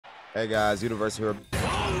Hey guys, Universe here.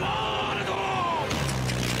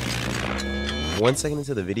 1 second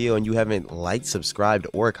into the video and you haven't liked, subscribed,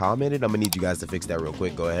 or commented, I'm gonna need you guys to fix that real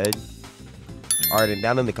quick. Go ahead. Alright, and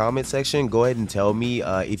down in the comment section, go ahead and tell me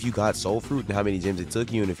if you got soul fruit and how many gems it took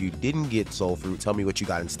you, and if you didn't get soul fruit, tell me what you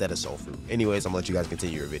got instead of soul fruit. Anyways, I'm gonna let you guys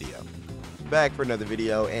continue your video. Back for another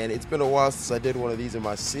video, and it's been a while since I did one of these in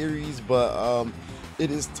my series, but it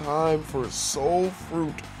is time for soul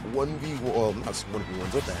fruit 1v1, well, not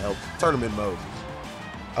 1v1s, what the hell, tournament mode.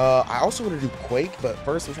 I also want to do Quake, but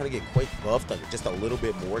first I'm trying to get Quake buffed like just a little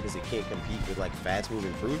bit more because it can't compete with like fast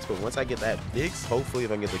moving fruits. But once I get that fixed, hopefully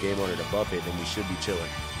if I can get the game owner to buff it, then we should be chilling.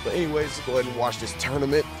 But anyways, let's go ahead and watch this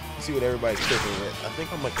tournament, see what everybody's cooking with. I think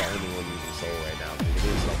I'm like the only one using soul right now because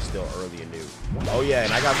it is like still early and new. Oh yeah,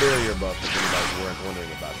 and I got barrier buffed if anybody's wondering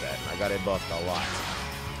about that. And I got it buffed a lot.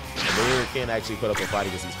 The barrier can't actually put up a fight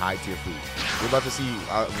against these high tier fruits. We're about to see,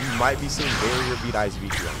 we might be seeing barrier beat Ice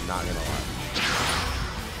V2, I'm not gonna lie.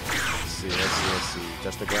 Let's see.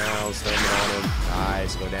 Touch the ground, standing on him.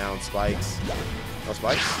 Nice. Go down. Spikes. No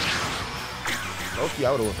spikes? Okay,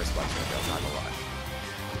 I would have went for spikes right there. I'm not gonna lie.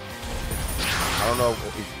 I don't know if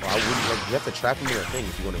I wouldn't like. You have to trap him in a thing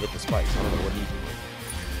if you want to hit the spikes. I don't know what he's doing.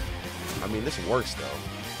 I mean, this works though.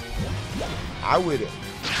 I would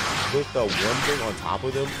with the one thing on top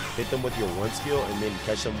of them, hit them with your one skill, and then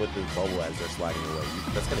catch them with the bubble as they're sliding away.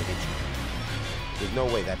 That's gonna hit you. There's no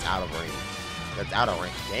way that's out of range. That's out of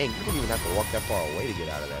range. Dang, you don't even have to walk that far away to get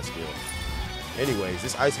out of that skill. Anyways,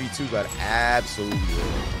 this Ice V2 got absolutely,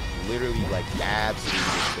 literally like absolutely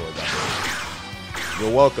destroyed by barrier.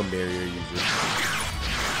 You're welcome, barrier user.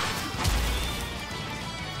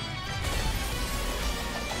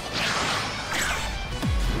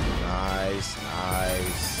 Nice.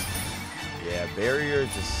 Yeah, barrier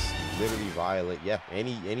just literally violate. Yeah, and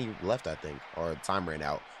he left, I think, or time ran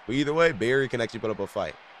out. But either way, barrier can actually put up a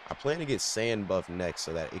fight. I plan to get sand buff next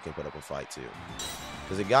so that it can put up a fight too.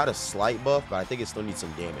 Because it got a slight buff, but I think it still needs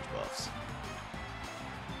some damage buffs.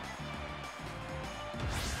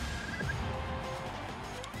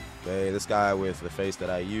 Okay, this guy with the face that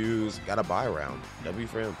I use got a buy round. W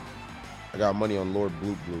for him. I got money on Lord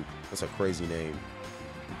Bloop Bloop. That's a crazy name.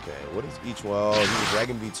 Okay, what is each? Well, he's a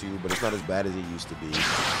Dragon V2, but it's not as bad as it used to be.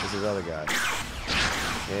 This is the other guy.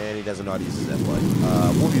 And he doesn't know how to use his F-Light.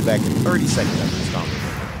 We'll be back in 30 seconds after this comment.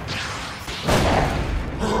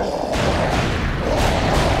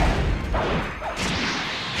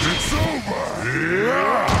 It's over!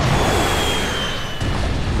 Yeah!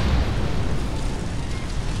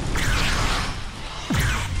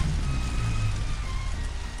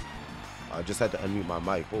 I just had to unmute my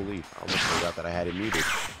mic. Holy, I almost forgot that I had it muted.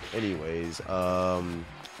 Anyways,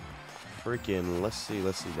 freaking, let's see.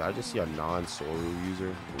 I just see a non-Soru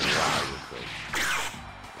user. Wow, you're crazy.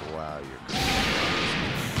 Wow, you're crazy.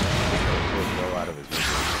 Go out of his vision.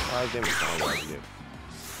 Damn, it's not right here.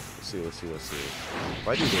 Let's see. If I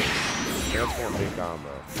do this, transform big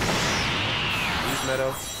combo. Use Meadow?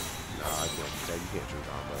 Nah, I can't. You can't true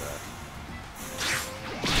combo that.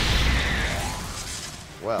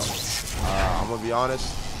 Well, I'm gonna be honest.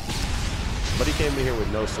 But he came in here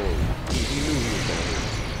with no sword. He knew he was gonna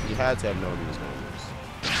lose. He had to have known he was gonna lose.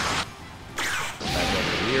 Back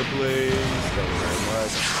over here, please. Thank you very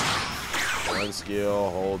much. One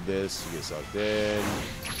skill, hold this, you get sucked in.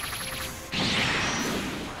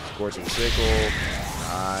 Scorching sickle.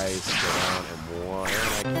 Nice. Go down and one.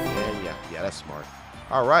 And I can, yeah, that's smart.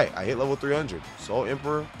 Alright, I hit level 300. Soul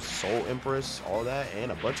Emperor, Soul Empress, all that,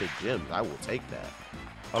 and a bunch of gems. I will take that.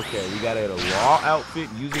 Okay, we got a raw outfit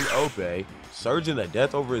using Ope. Surging the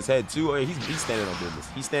death over his head too. He's standing on business.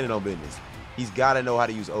 He's standing on business. He's got to know how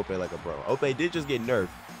to use Ope like a pro. Ope did just get nerfed.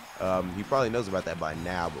 He probably knows about that by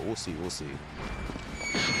now, but we'll see. That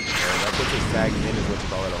puts his tag in is what you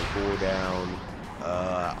call it on cooldown.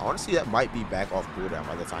 Honestly, that might be back off cooldown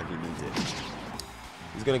by the time he needs it.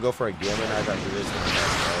 He's gonna go for a Gamma Knife after this.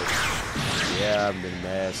 Right? Yeah, I'm gonna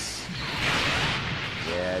mess.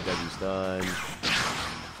 Yeah, W's done.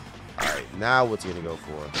 Alright, now what's he gonna go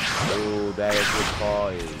for? Oh, that is what call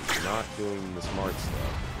is not doing the smart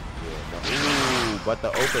stuff. Yeah, no. Ooh, but the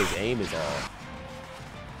Ope's aim is off.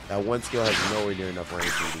 That one skill has nowhere near enough range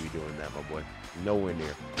for you to be doing that, my boy. Nowhere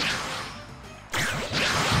near.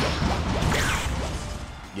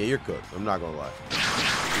 Yeah, you're cooked. I'm not gonna lie.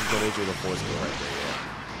 He's gonna hit you with a 4 skill right there,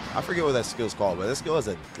 yeah. I forget what that skill's called, but that skill has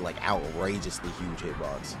a like outrageously huge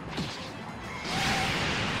hitbox.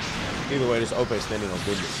 Either way, this Ope is standing on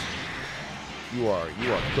business. You are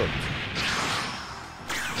cooked.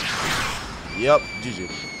 Yep, GG.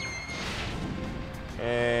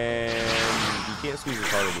 And can't squeeze his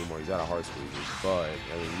heart anymore. He's out of heart squeezes. But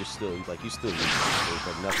I mean, you still lose. There's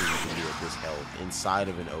like nothing you can do at this health inside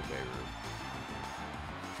of an Ope room.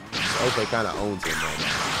 So Ope kind of owns him right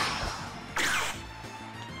now.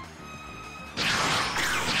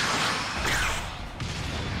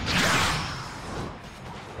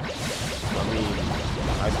 I mean,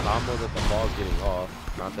 nice combo that the ball's getting off.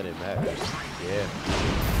 Not that it matters. Yeah.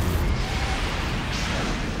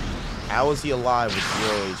 How is he alive with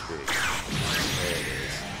 0 HP? There it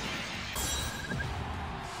is.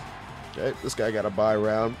 Okay, this guy got a buy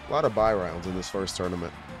round. A lot of buy rounds in this first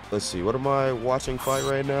tournament. Let's see, what am I watching fight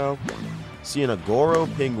right now? Seeing a Goro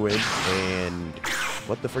Penguin and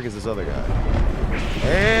what the frick is this other guy?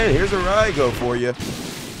 And here's a Raigo for you.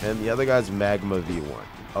 And the other guy's Magma V1.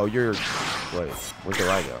 Oh, you're... Wait, where'd the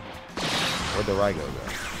Raigo? Where'd the Raigo go?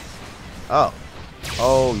 Oh.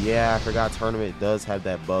 Oh, yeah, I forgot tournament does have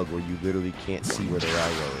that bug where you literally can't see where the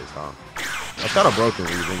Raigo is, huh? That's kind of broken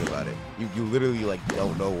when you think about it. You literally, like,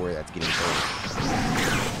 don't know where that's getting thrown.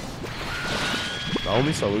 The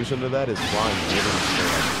only solution to that is flying literally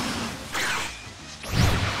straight up.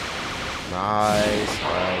 Nice.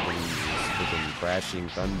 Alright, freaking crashing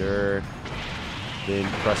thunder. Then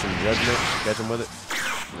crushing judgment. Catch him with it.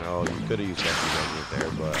 No, you could have used crushing judgment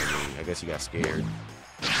there, but I mean, I guess you got scared.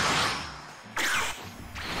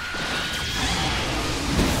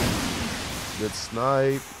 Good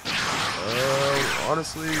snipe.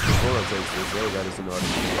 Honestly, before I take this, the other guy doesn't know how to do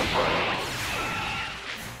it.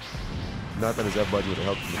 Not that his F button would have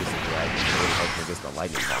helped him against the dragon, but it would have helped him against the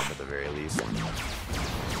lightning bomb at the very least.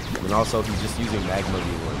 And also, he's just using Magma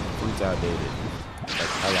V1. Fruit's outdated. Like,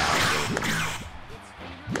 hella outdated.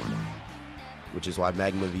 Which is why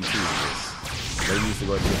Magma V2 exists. They used to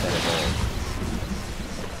go ahead and get that evolved.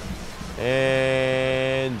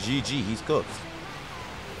 And GG, he's cooked.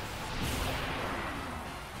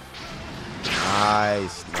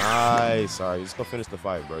 Nice, nice. Sorry, just go finish the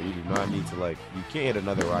fight, bro. You do not need to, like, you can't hit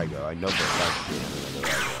another Raigo. I know for a fact you can't hit another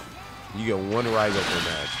Raigo. You get one Raigo per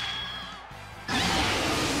match.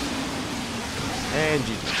 And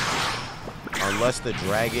GG. Unless the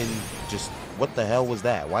dragon just, what the hell was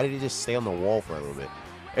that? Why did he just stay on the wall for a little bit?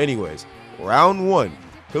 Anyways, round 1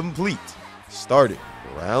 complete. Started.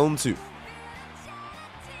 Round 2.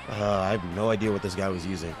 I have no idea what this guy was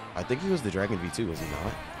using. I think he was the Dragon V2, was he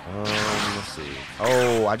not? Let's see.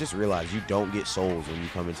 Oh, I just realized you don't get souls when you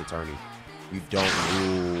come into tourney. You don't.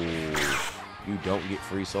 Ooh, you don't get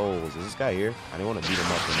free souls. Is this guy here? I didn't want to beat him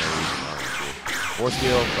up for no reason. Oh, shit. 4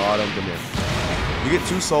 skill, got him, come in. You get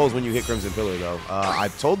 2 souls when you hit Crimson Pillar, though.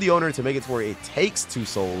 I've told the owner to make it to where it takes 2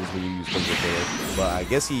 souls when you use Crimson Pillar, but I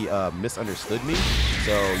guess he misunderstood me.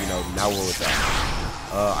 So, you know, now we're with that.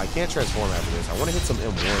 I can't transform after this. I want to hit some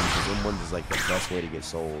M1s because M1s is like the best way to get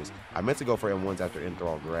souls. I meant to go for M1s after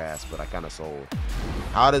Enthralled Grass, but I kind of sold.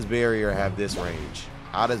 How does Barrier have this range?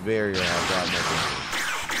 How does Barrier have that much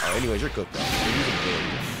range? Oh, anyways, you're cooked though. You're using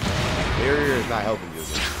Barrier. Barrier is not helping you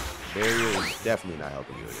against me. Barrier is definitely not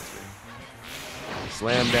helping you against me.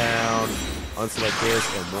 Slam down. Unselect this.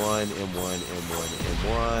 M1, M1, M1,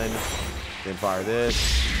 M1. Then fire this.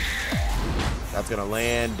 That's gonna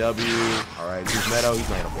land. W. All right, he's Meadow. He's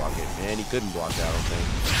not gonna block it, man. He couldn't block that, I don't think.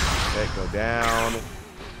 Okay, go down.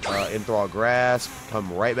 Enthrall Grasp.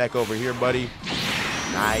 Come right back over here, buddy.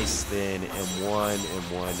 Nice. Then M1,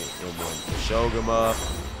 M1, M1. Shogun.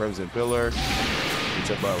 Crimson Pillar.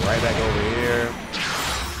 Reach up right back over here.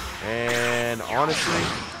 And honestly,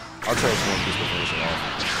 I'll transform just to finish it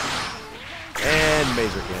off. And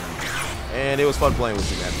Major Cannon. And it was fun playing with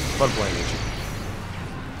you, man. Fun playing with you.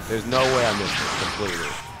 There's no way I missed it completely.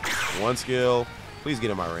 1 skill. Please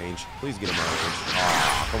get in my range. Please get in my range.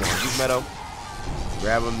 Aw, come on. Use Meadow.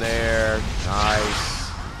 Grab him there.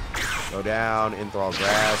 Nice. Go down. Enthrall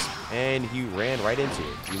Grasp. And he ran right into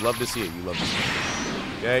it. You love to see it. You love to see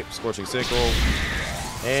it. Okay. Scorching Sickle.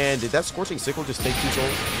 And did that Scorching Sickle just take 2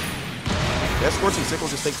 souls? Did that Scorching Sickle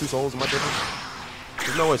just take 2 souls? Am I tripping?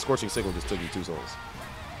 There's no way Scorching Sickle just took you 2 souls.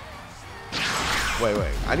 Wait.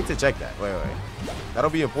 I need to check that. Wait.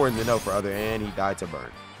 That'll be important to know for other. And he died to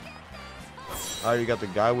burn. All right, you got the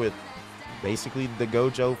guy with basically the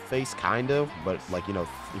Gojo face, kind of, but like, you know,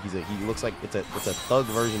 he looks like it's a thug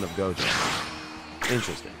version of Gojo.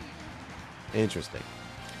 Interesting.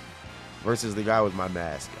 Versus the guy with my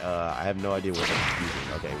mask. I have no idea what I'm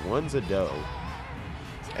using. Okay, one's a doe,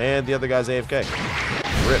 and the other guy's AFK.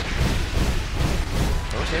 Rip.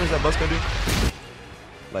 How much damage that bus gonna do?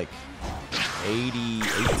 Like 88.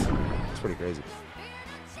 That's pretty crazy.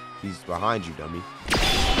 He's behind you, dummy.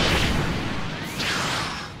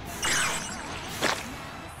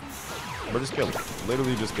 But just kill him.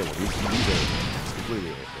 Literally just kill him. He's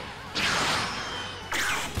completely AFK.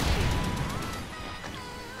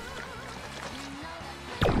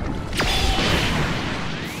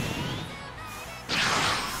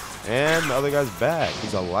 And the other guy's back.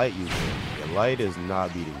 He's a light user. Yeah, light is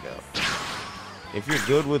not beating Doe. If you're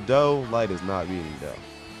good with Doe, light is not beating Doe.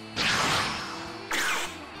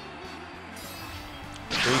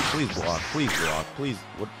 Please block. Please block. Please.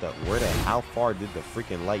 What the? Where the? How far did the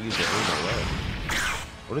freaking light user aim away?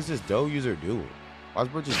 What is this Doe user doing? Why is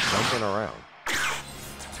bro just jumping around?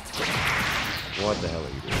 What the hell are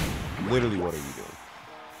you doing? Literally, what are you doing?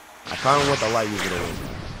 I kind of want the light user to win,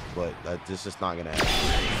 but that's just not gonna happen.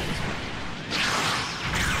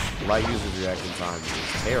 Light user's reaction time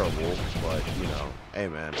is terrible, but you know, hey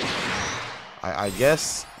man, I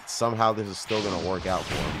guess somehow this is still gonna work out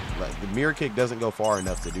for him. Like, the mirror kick doesn't go far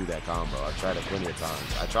enough to do that combo. I've tried it plenty of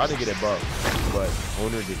times. I tried to get it bugged, but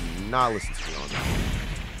owner did not listen to me on that.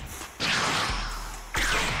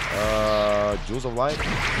 Jewels of Light?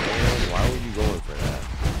 Man, why were you going for that?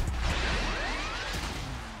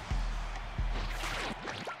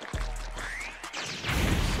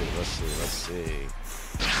 Let's see.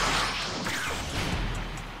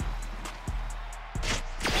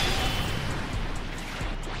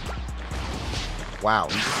 Wow,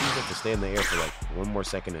 he just needs to stay in the air for like 1 more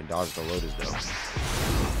second and dodge the lotus though.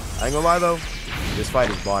 I ain't gonna lie though, this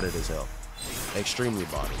fight is botted as hell. Extremely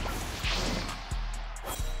botted.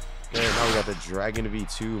 Okay, now we got the Dragon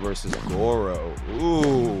V2 versus Goro.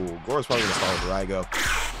 Ooh, Goro's probably gonna start with Raigo.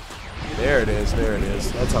 There it is, there it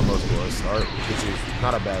is. That's how most Goros start, which is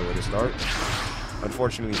not a bad way to start.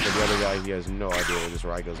 Unfortunately for the other guy, he has no idea where this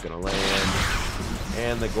Raigo's gonna land.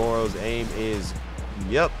 And the Goro's aim is,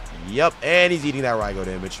 yep, and he's eating that Raigo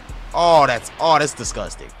damage. Oh, that's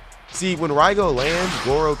disgusting. See, when Raigo lands,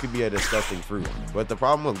 Goro could be a disgusting fruit. But the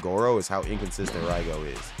problem with Goro is how inconsistent Raigo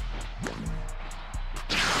is.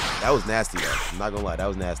 That was nasty though. I'm not gonna lie, that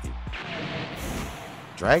was nasty.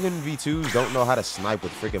 Dragon V2s don't know how to snipe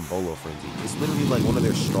with freaking Bolo Frenzy. It's literally like one of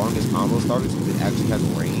their strongest combo starters because it actually has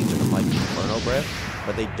range and like Inferno Breath,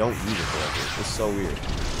 but they don't use it correctly. It's so weird.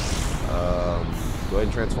 Go ahead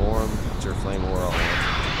and transform. Put your Flame Aura on.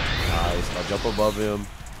 Nice. I'll jump above him.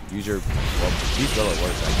 Use your, well, Beast Bellow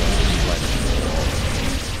works, I guess.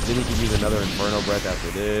 Then you can use another Inferno Breath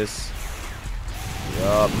after this.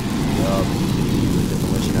 Yup. Use the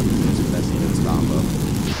Demolition after this, but that's even his combo.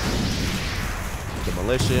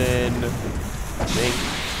 Demolition. I think.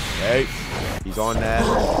 Okay. He's on that.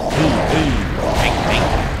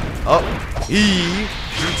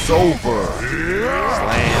 It's over.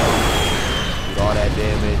 Slam. With all that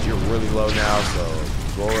damage, you're really low now, so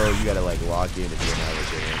Goro, you gotta like lock in if you don't have a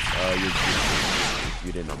chance.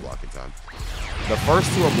 You didn't unblock in time. The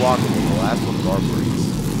first two are blockable, the last one's guard breaks.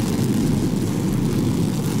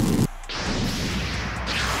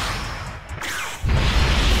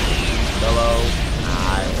 Hello.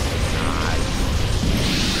 Nice.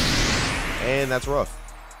 And that's rough.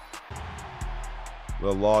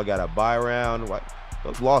 Little Law got a buy round. What?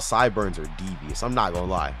 Those Law sideburns are devious. I'm not gonna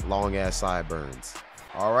lie. Long ass sideburns.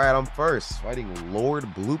 Alright, I'm first. Fighting Lord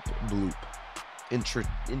Bloop Bloop.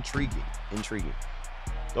 Intriguing.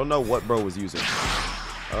 Don't know what bro was using.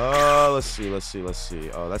 Let's see.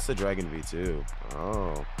 Oh, that's the Dragon V2.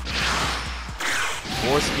 Oh.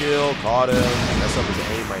 4 skill, caught him. Mess up his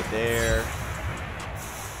aim right there.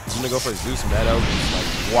 I'm gonna go for Zeus Meadow. Like,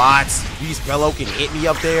 what? Beast Bellow can hit me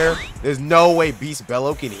up there? There's no way Beast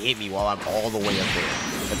Bellow can hit me while I'm all the way up there.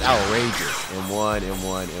 That's outrageous. M1.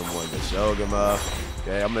 The Shogama.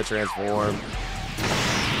 Okay, I'm gonna transform.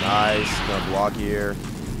 Nice. I'm gonna block here.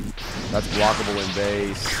 That's blockable in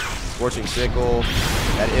base. Scorching Sickle.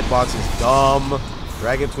 That hitbox is dumb.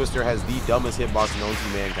 Dragon Twister has the dumbest hitbox known to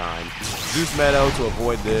mankind. Zeus Meadow to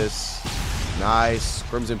avoid this. Nice.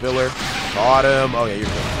 Crimson Pillar. Caught him. Oh yeah, you're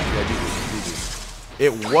good. Yeah, GG.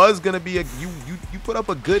 It was gonna be a you put up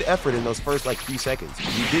a good effort in those first like 3 seconds.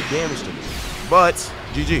 You did damage to me. But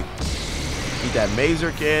GG. Eat that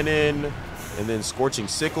Mazer Cannon. And then Scorching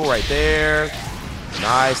Sickle right there.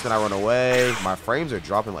 Nice. Then I run away. My frames are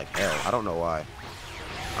dropping like hell. I don't know why.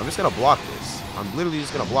 I'm just gonna block this. I'm literally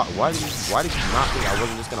just gonna block. Why did you not think I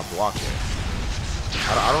wasn't just gonna block it?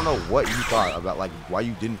 I don't know what you thought about, like, why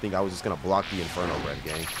you didn't think I was just gonna block the Inferno Red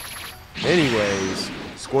gang. Anyways,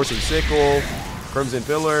 Scorching Sickle, Crimson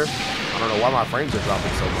Pillar. I don't know why my frames are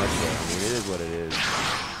dropping so much, but I mean, it is what it is.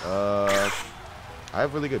 I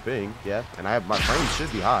have really good ping, yeah, and my frames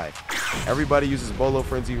should be high. Everybody uses Bolo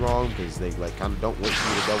Frenzy wrong because they like kind of don't wait for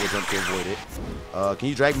me to double jump to avoid it. Can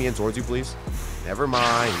you drag me in towards you, please? Never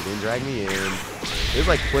mind, you didn't drag me in. There's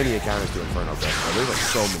like plenty of counters to Inferno Breath. There's like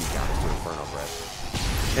so many counters to Inferno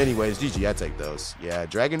Breath. Anyways, GG, I take those. Yeah,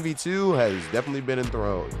 Dragon V2 has definitely been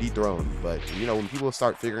dethroned, but you know, when people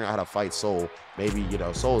start figuring out how to fight Soul, maybe, you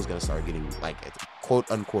know, Soul is gonna start getting like quote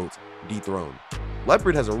unquote dethroned.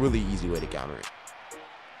 Leopard has a really easy way to counter it.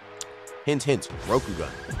 Hint, hint, Roku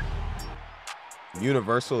gun.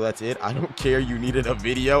 Universal, that's it. I don't care you needed a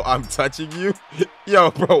video. I'm touching you.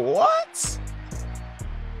 Yo, bro, what?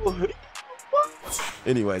 What?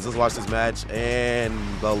 Anyways, let's watch this match. And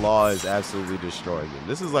the Law is absolutely destroying him.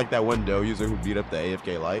 This is like that one Doe user who beat up the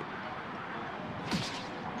AFK Light.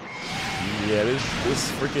 Yeah,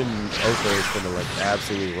 this freaking Oka is gonna like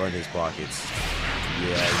absolutely run his pockets.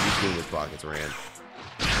 Yeah, he's getting his pockets ran.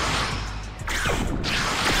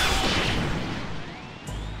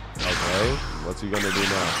 Okay, what's he gonna do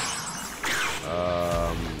now?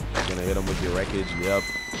 Gonna hit him with your wreckage. Yep.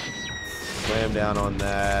 Slam down on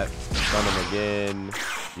that. Stun him again.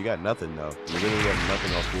 You got nothing though. You literally have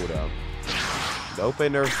nothing off cooldown. The OP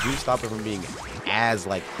nerfs do stop it from being as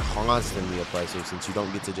like constantly oppressive, since you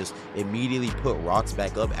don't get to just immediately put rocks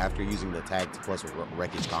back up after using the tag plus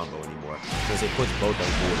wreckage combo anymore, because it puts both on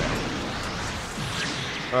cooldown.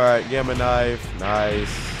 All right, Gamma Knife, nice.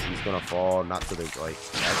 He's gonna fall, not to the like.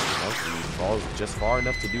 Actually, no, he falls just far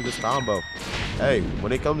enough to do this combo. Hey,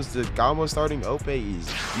 when it comes to combo starting, Ope is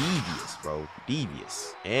devious, bro,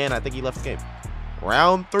 devious. And I think he left the game.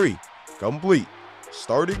 Round 3 complete.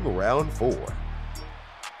 Starting round 4.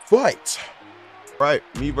 Fight. Right,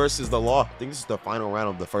 me versus the Law. I think this is the final round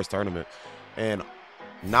of the first tournament. And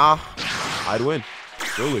nah, I'd win.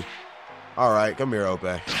 Truly. Alright, come here, Ope.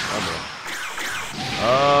 Come here.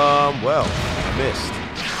 Well, I missed.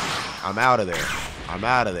 I'm out of there. I'm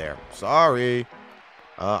out of there. Sorry.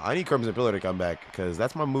 I need Crimson Pillar to come back, because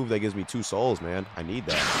that's my move that gives me 2 souls, man. I need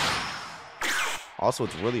that. Also,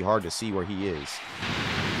 it's really hard to see where he is.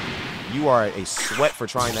 You are a sweat for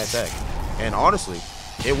trying that tech. And honestly,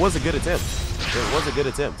 it was a good attempt. It was a good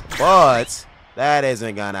attempt. But that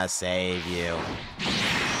isn't gonna save you.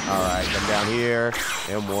 Alright, come down here.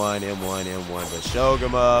 M1, M1, M1. But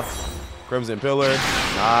Shogama. Crimson Pillar.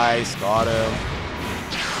 Nice. Got him.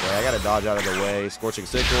 Okay, I gotta dodge out of the way. Scorching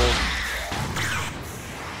Sickle.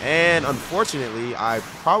 And unfortunately, I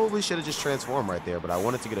probably should have just transformed right there, but I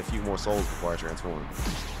wanted to get a few more souls before I transformed.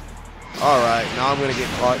 Alright, now I'm going to get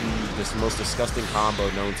caught in this most disgusting combo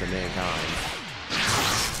known to mankind.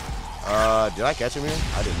 Did I catch him here?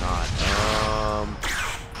 I did not.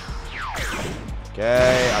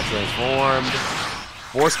 Okay, I transformed.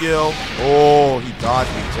 4 skill. Oh, he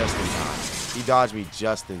dodged me just in time. He dodged me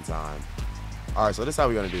just in time. Alright, so this is how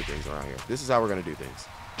we're going to do things around here. This is how we're going to do things.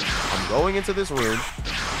 I'm going into this room.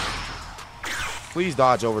 Please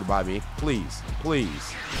dodge over by me. Please.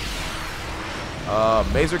 Please.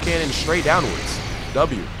 Mazer Cannon straight downwards.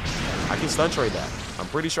 W. I can stun trade that. I'm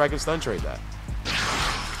pretty sure I can stun trade that.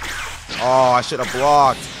 Oh, I should have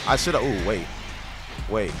blocked. I should have. Ooh, wait.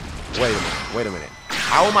 Wait. Wait a minute. Wait a minute.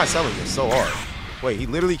 How am I selling this so hard? Wait, he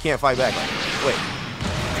literally can't fight back. Wait.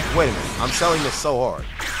 Wait a minute. I'm selling this so hard.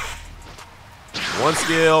 1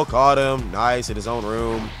 skill. Caught him. Nice. In his own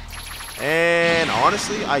room. And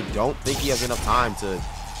honestly, I don't think he has enough time to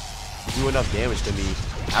do enough damage to me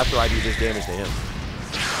after I do this damage to him.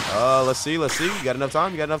 Let's see. Let's see. You got enough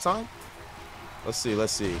time? You got enough time? Let's see.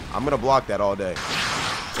 Let's see. I'm going to block that all day.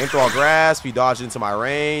 Enthrall Grasp. He dodged into my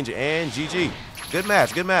range. And GG. Good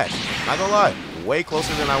match. Good match. Not going to lie. Way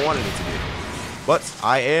closer than I wanted it to be. But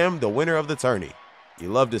I am the winner of the tourney. You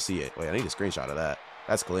love to see it. Wait, I need a screenshot of that.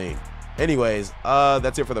 That's clean. Anyways,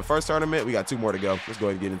 that's it for the first tournament. We got 2 more to go. Let's go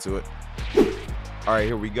ahead and get into it. All right,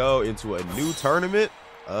 here we go into a new tournament.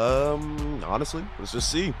 Honestly, let's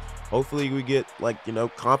just see. Hopefully we get, like, you know,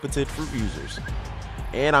 competent fruit users.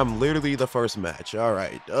 And I'm literally the first match. All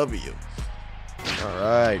right, W. All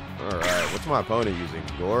right, all right. What's my opponent using?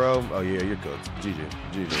 Goro? Oh, yeah, you're cooked. GG,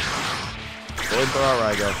 GG. Go ahead and throw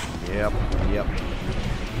out Rygo. Yep, yep.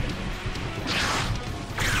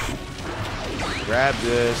 Grab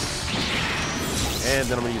this. And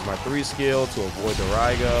then I'm going to use my 3 skill to avoid the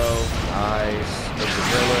Rygo. Nice. Crimson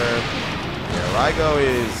Pillar. Yeah, Rygo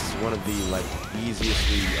is one of the like easiest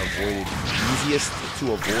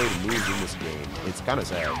to avoid moves in this game. It's kind of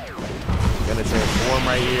sad. Gonna transform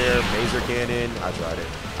right here. Mazer Cannon. I tried it.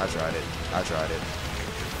 I tried it. I tried it.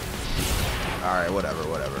 Alright, whatever,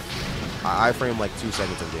 whatever. I frame like 2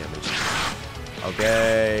 seconds of damage.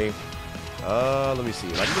 Okay. Let me see.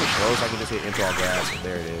 If I can get close, I can just hit Enthrall Grasp.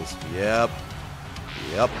 There it is. Yep.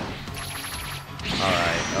 Yep.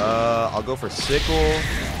 Alright. I'll go for Sickle.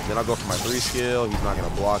 Then I'll go for my 3 skill. He's not going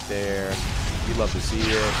to block there. He'd love to see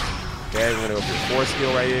it. Okay, we're going to go for 4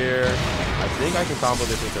 skill right here. I think I can combo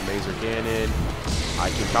this into Mazer Cannon. I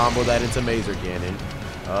can combo that into Mazer Cannon.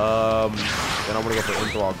 Then I'm going to go for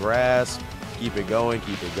Enthrall Grasp. Keep it going.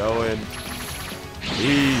 Keep it going.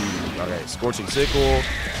 Okay, Scorching Sickle.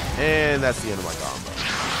 And that's the end of my combo.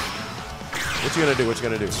 What you gonna do? What you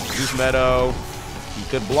gonna do? Zeus Meadow. He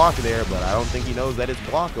could block there, but I don't think he knows that it's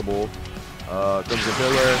blockable. Crimson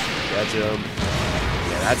Pillar. Catch him.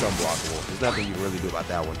 Yeah, that's unblockable. There's nothing you can really do about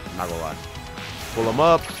that one. I'm not gonna lie. Pull him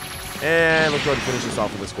up. And let's go ahead and finish this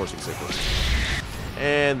off with a Scorching Sickle.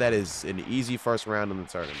 And that is an easy first round in the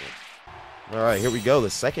tournament. All right, here we go. The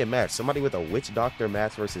second match. Somebody with a Witch Doctor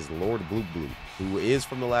match versus Lord Blue Blue, who is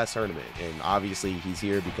from the last tournament. And obviously, he's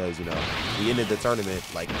here because, you know, he ended the tournament,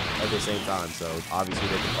 like, at the same time. So, obviously,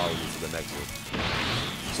 they can follow me to the next one.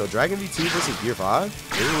 So, Dragon V2 versus Gear 5.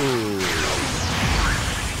 Ooh.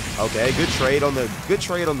 Okay, good trade on the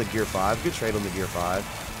Gear 5. Good trade on the Gear 5.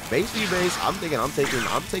 Base v base, I'm taking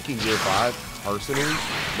Gear 5 personally.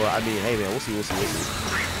 But, I mean, hey, man, we'll see.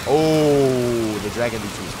 Oh, the Dragon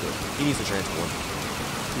V2 is good. He needs to transform.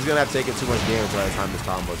 He's going to have to take too much damage by the time this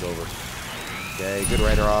combo's over. Okay, good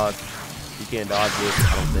Red Rock. He can't dodge this,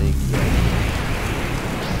 I don't think.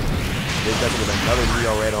 There's definitely another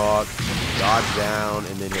Neo Red Hawk. Dodge down,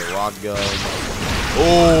 and then hit Rock Gun.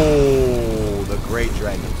 Oh, the great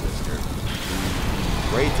Dragon Twister.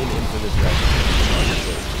 Great and infamous Dragon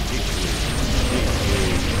Twister.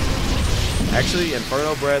 Actually,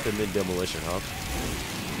 Inferno Breath and then Demolition, huh?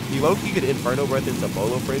 He low-key could Inferno Breath into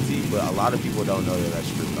Bolo Frenzy, but a lot of people don't know that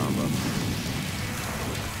that's true combo.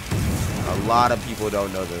 A lot of people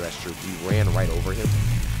don't know that that's true. He ran right over him.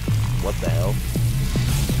 What the hell?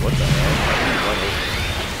 What the hell?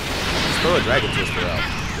 Just throw a Dragon Twister out.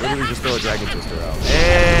 Literally just throw a Dragon Twister out.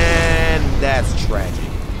 And that's tragic.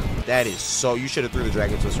 That is so... You should have threw the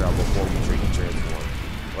Dragon Twister out before you transformed.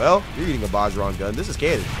 Well, you're eating a Bajron gun. This is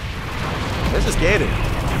canon. This is canon.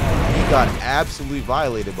 He got absolutely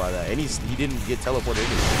violated by that, and he didn't get teleported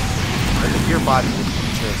anyway. And the Gear 5 was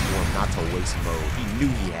transformed not to waste mode. He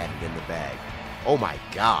knew he had it in the bag. Oh my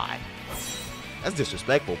god. That's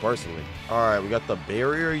disrespectful, personally. Alright, we got the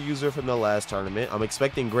barrier user from the last tournament. I'm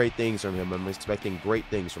expecting great things from him.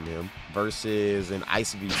 Versus an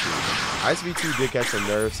Ice V2. Ice V2 did catch some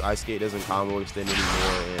nerfs. Ice Skate doesn't combo extend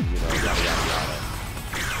anymore, and, you know, yada yada yada.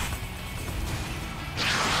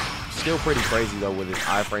 Still pretty crazy though with its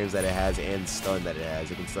iframes that it has and stun that it has.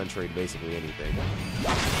 It can stun trade basically anything.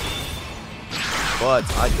 But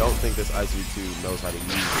I don't think this Ice V2 knows how to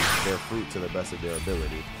use their fruit to the best of their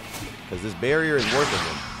ability. Because this barrier is working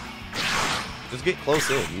them. Just get close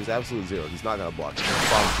in. Use absolute zero. He's not gonna block it. I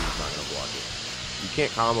promise you he's not gonna block it. You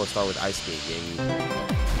can't combo start with Ice Skate, gang.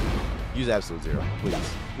 Use absolute zero.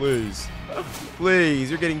 Please. Please.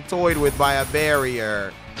 You're getting toyed with by a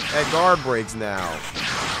barrier. That guard breaks now.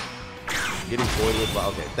 Getting toyed with by,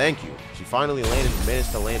 okay, thank you. She finally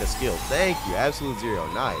managed to land a skill. Thank you, absolute zero.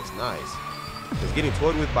 Nice. Because getting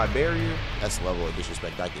toyed with by barrier, that's the level of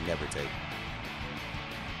disrespect I can never take.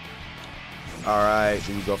 Alright,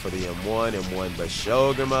 then we go for the M1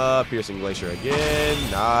 Bashogama, Piercing Glacier again.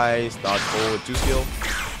 Nice. Dodge forward 2 skill.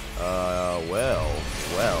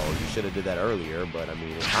 Well, you should have did that earlier, but I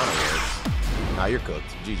mean it kinda works. Now you're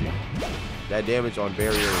cooked. GG. That damage on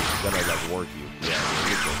barrier is gonna like work you. Yeah,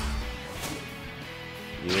 you're cooked.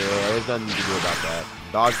 Yeah, there's nothing you can do about that.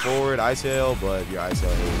 Dodge forward, Ice Hail, but your Ice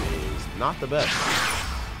Hail is not the best.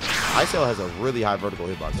 Ice Hail has a really high vertical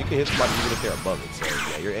hitbox. You can hit somebody even if they're above it, so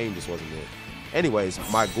yeah, your aim just wasn't it. Anyways,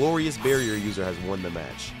 my glorious barrier user has won the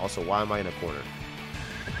match. Also, why am I in a corner?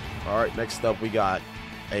 Alright, next up we got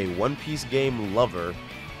a One Piece game lover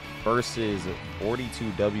versus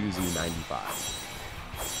 42WZ95.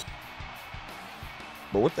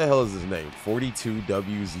 But what the hell is his name?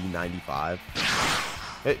 42WZ95?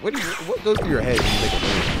 Hey, what goes through your head when you make a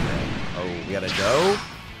move like that? Oh, we got a dough?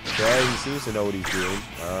 Okay, he seems to know what he's doing.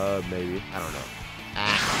 Maybe. I don't know.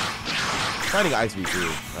 Finding Ice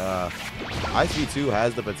V2. Ice V2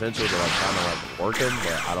 has the potential to like kind of like work him,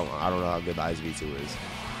 but I don't know how good the Ice V2 is.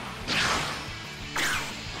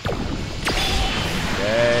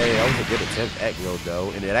 Okay, that was a good attempt at Real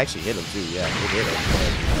Dough, and it actually hit him too. Yeah, it hit him.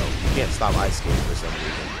 But, you know, you can't stop Ice Skate for some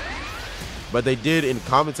reason. But they did, in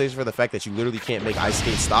compensation for the fact that you literally can't make Ice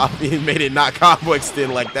Skate stop, it made it not combo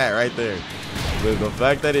extend like that right there. But the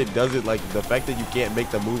fact that it does it, like the fact that you can't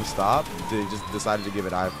make the move stop, they just decided to give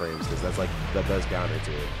it iframes because that's like the best counter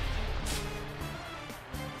to it.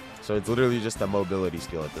 So it's literally just a mobility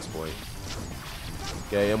skill at this point.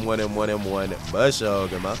 Okay, M1,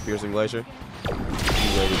 Bashogama, Piercing Glacier. You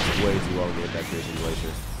waited way too long to hit that Piercing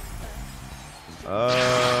Glacier.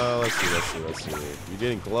 Let's see. You're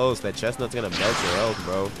getting close. That chestnut's gonna melt your health,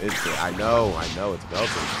 bro. I know, it's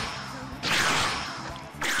melting.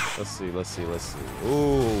 Let's see.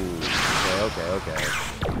 Ooh, okay.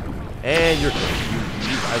 And you're cooked. You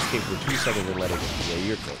Ice Skate for 2 seconds and let it go. Yeah,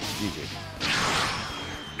 you're cooked. GG.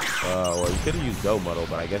 Or he could have used Go Muddle,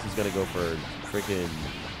 but I guess he's gonna go for freaking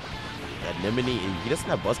Anemone. He doesn't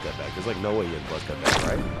have Buzz Cut back. There's like no way he has Buzz Cut back,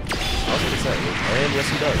 right? I was gonna say, and yes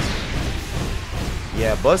he does.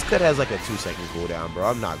 Yeah, Buzz Cut has like a 2-second cooldown, bro.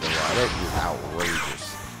 I'm not gonna lie, that is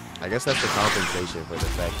outrageous. I guess that's the compensation for the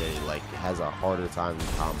fact that it like has a harder time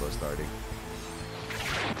with combo starting.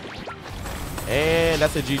 And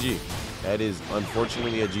that's a GG. That is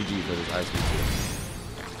unfortunately a GG for this Ice V2.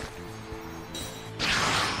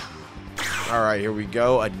 All right, here we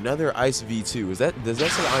go. Another Ice V2. Does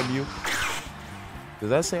that say I'm you? Does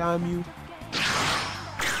that say I'm you?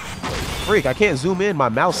 Freak, I can't zoom in. My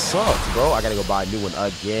mouse sucks, bro. I gotta go buy a new one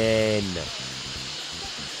again.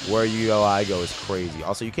 Where you go, I go is crazy.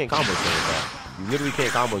 Also, you can't combo extend with that. You literally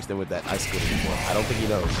can't combo extend with that Ice Skate anymore. I don't think he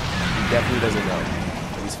knows. He definitely doesn't know.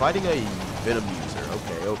 And he's fighting a Venom user.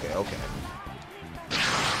 Okay.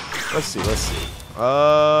 Let's see.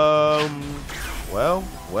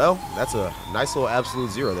 Well, that's a nice little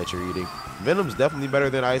absolute zero that you're eating. Venom's definitely better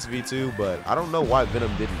than Ice V2, but I don't know why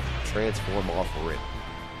Venom didn't transform off of it.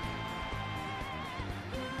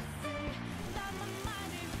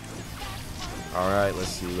 All right, let's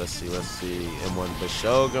see. M1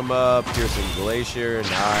 Bashogama, Piercing Glacier,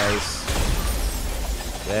 nice.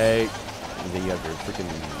 Okay, and then you have your freaking,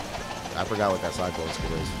 I forgot what that Cyclone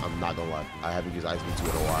skill is. I'm not gonna lie, I haven't used Ice V2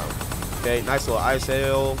 in a while. Okay, nice little Ice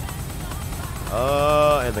Hail.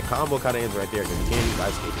 And the combo kind of ends right there because you can't use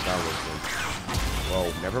Ice Skate to combo extend.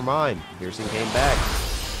 Well, never mind. Piercing came back.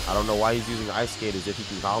 I don't know why he's using Ice Skate as if he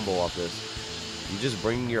can combo off this. You just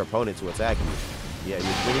bring your opponent to attack you. Yeah,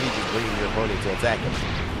 you're literally just bringing your opponent to attack him.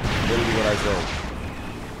 Literally what I said.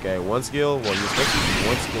 Okay, one skill. Well, you're supposed to use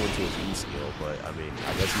one skill into his E skill, but I mean,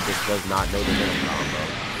 I guess he just does not know the Venom combo.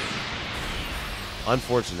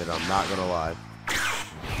 Unfortunate, I'm not gonna lie.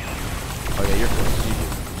 Oh yeah, you're cooked.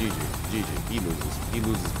 GG. He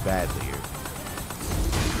loses badly here.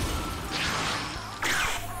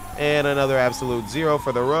 And another absolute zero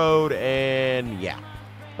for the road, and yeah,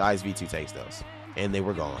 the Ice V2 takes those, and they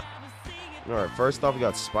were gone. All right, first off, we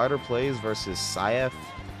got Spider Plays versus Syaf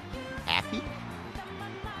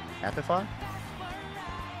Affify?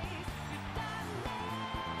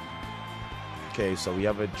 Okay, so we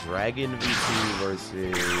have a Dragon V2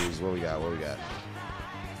 versus, what we got?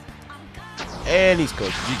 And he's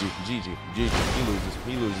cooked. GG. He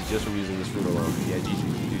loses just from using this fruit alone. Yeah,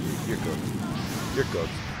 GG. You're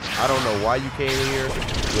cooked. I don't know why you came in here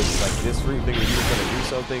with like this fruit thing and you were gonna do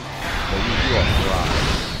something, but you are fried.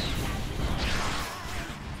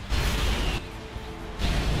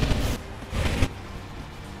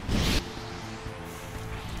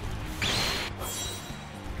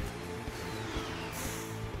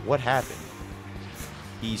 What happened?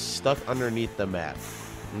 He's stuck underneath the map.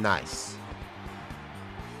 Nice.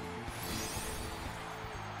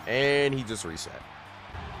 And he just reset.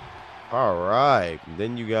 All right.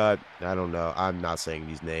 Then you got, I don't know. I'm not saying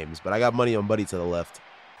these names, but I got money on Buddy to the left.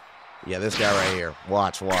 Yeah, this guy right here.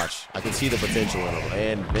 Watch. I can see the potential in him.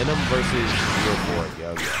 And Venom versus Gear 4.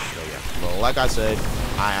 Yeah. Well, like I said,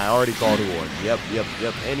 I already called who won. Yep.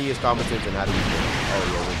 And he is competent in how to use it. Oh,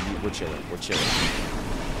 yeah, we're chilling.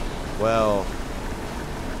 Well,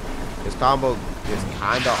 his combo is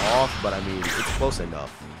kind of off, but I mean, it's close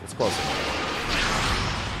enough. He's going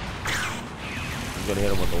to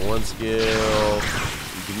hit him with the one skill.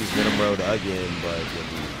 You can use Venom Road again, but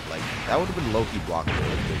like that would have been low-key blocking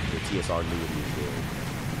if the TSR knew what he was doing.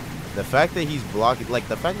 The fact that he's blocking, like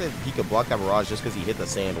the fact that he could block that barrage just because he hit the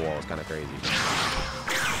sand wall is kind of crazy.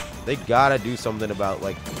 They gotta do something about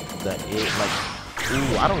like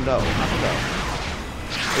ooh, I don't know.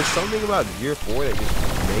 There's something about Gear 4 that just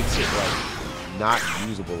makes it like not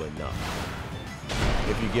usable enough.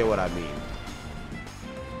 If you get what I mean.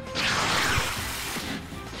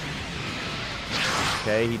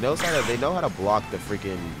 Okay, they know how to block the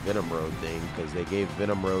freaking Venom Road thing because they gave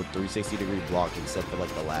Venom Road 360-degree block except for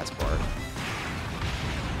like the last part.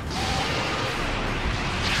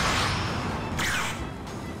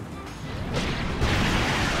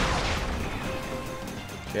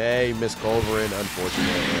 Okay, Miss Culverin,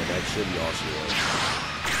 unfortunately, that should be all she was.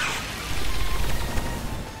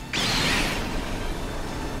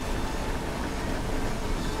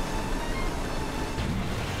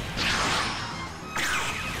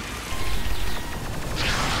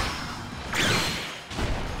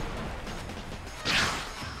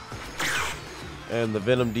 And the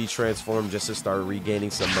Venom de-transformed just to start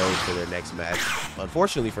regaining some mode for their next match.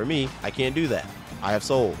 Unfortunately for me, I can't do that. I have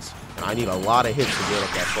souls, and I need a lot of hits to build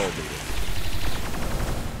up that soul meter.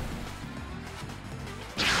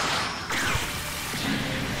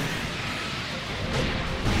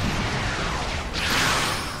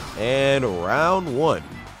 And round 1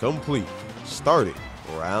 complete. Starting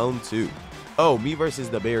round 2. Oh, me versus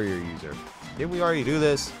the barrier user. Didn't we already do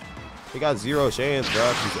this? We got 0 chance, bro.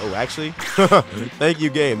 Oh, actually, thank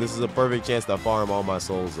you, game. This is a perfect chance to farm all my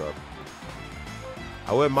souls up.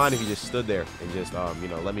 I wouldn't mind if you just stood there and just, you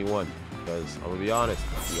know, let me win. Because I'm gonna be honest,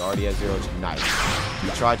 he already has 0 chance. Nice.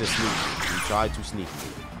 You tried to sneak me. You tried to sneak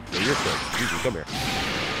me. Yeah, you're good. GG, come here.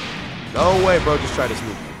 No way, bro. Just try to sneak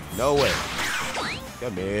me. No way.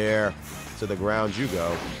 Come here. To the ground you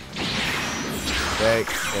go. Okay.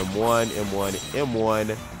 M1, M1,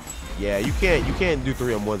 M1. Yeah, you can't do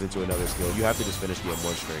 3 M1s into another skill. You have to just finish the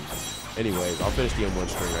M1 string. Anyways, I'll finish the M1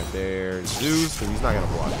 string right there. Zeus, because he's not gonna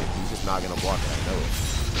block it. He's just not gonna block it. I know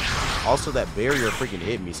it. Also, that barrier freaking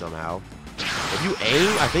hit me somehow. If you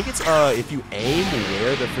aim, I think it's if you aim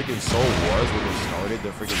where the freaking soul was when they started the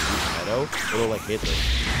freaking Zeus meadow, it'll like hit them.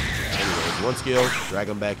 Anyways, 1 skill, drag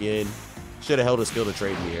him back in. Should have held a skill to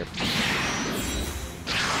trade me here.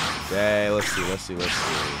 Okay, let's see.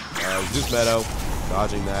 Zeus meadow.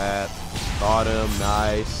 Dodging that. Caught him.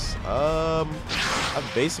 Nice.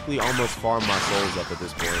 I've basically almost farmed my souls up at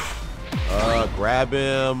this point. Grab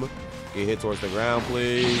him. Get hit towards the ground,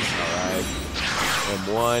 please. Alright.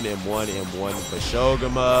 M1, M1, M1.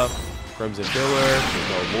 Bashogama. Crimson Pillar. There's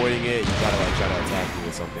no avoiding it. You gotta like try to attack me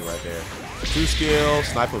with something right there. 2 skill.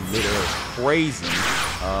 Snipe him midair is crazy.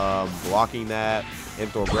 Blocking that.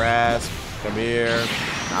 Enthor Grasp. Come here.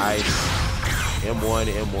 Nice. M1,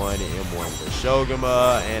 M1, M1 for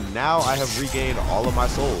Shogama, and now I have regained all of my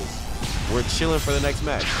souls. We're chilling for the next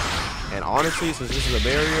match. And honestly, since this is a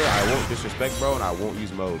barrier, I won't disrespect bro, and I won't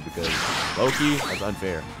use mode because Loki, that's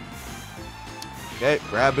unfair. Okay,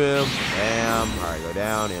 grab him. Bam. Alright, go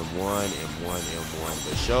down. M1, M1, M1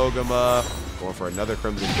 for Shogama. Going for another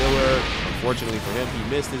Crimson Pillar. Unfortunately for him, he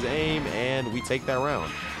missed his aim, and we take that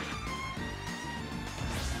round.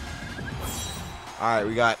 Alright,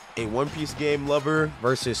 we got a One Piece game lover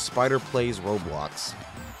versus Spider plays Roblox.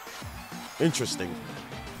 Interesting.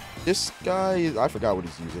 This guy, I forgot what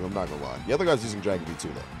he's using, I'm not gonna lie. The other guy's using Dragon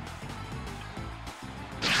V2 though.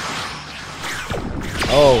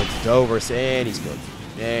 Oh, Dover, and he's good.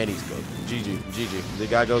 And he's good. GG, GG. The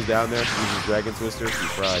guy goes down there, uses Dragon Twister,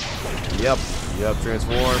 he's fried. Yep,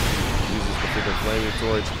 transform. Uses the freaking flaming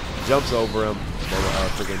torch, jumps over him,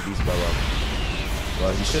 freaking Beast Bellow.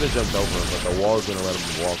 Well, he should have jumped over him, but the wall is going to let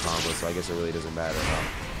him wall combo, so I guess it really doesn't matter.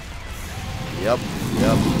 Yep.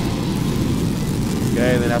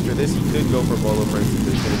 Okay, and then after this, he could go for Bolo, for instance.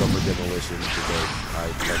 He's going to go for Demolition, because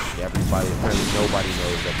everybody, apparently nobody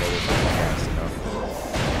knows that Bolo is fast enough.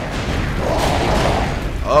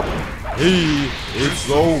 Up. It's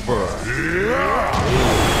over.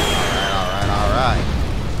 Alright.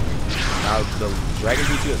 Now, the Dragon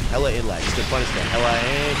V2 is hella in lag. You can punish the hell out of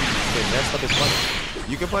him. You can mess up his punish.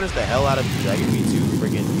 You can punish the hell out of Dragon V2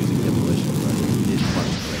 friggin' using Demolition, but he didn't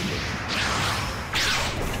punish correctly.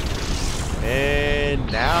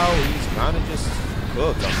 And now he's kind of just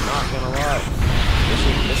cooked, I'm not gonna lie.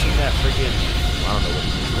 Missing that freaking, I don't know what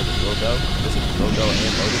he's using, Lodo? Missing Lodo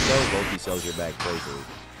and Lotus though, both he sells your back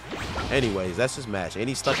playthrough. Anyways, that's his match. And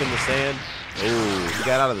he's stuck in the sand. Oh, he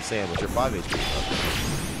got out of the sand, but you're 5 HP.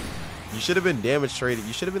 You should have been damage traded.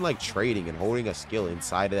 You should have been like trading and holding a skill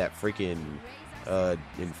inside of that freaking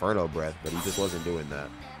Inferno Breath, but he just wasn't doing that.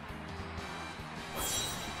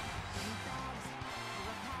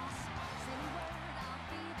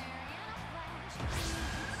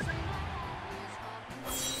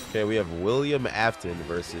 Okay, we have William Afton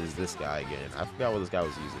versus this guy again. I forgot what this guy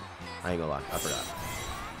was using. I ain't gonna lie, I forgot.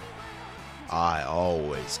 I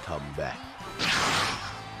always come back.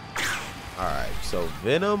 Alright, so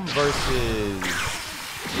Venom versus...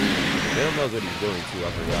 Venom knows what he's doing too,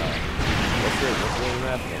 I forgot. What's William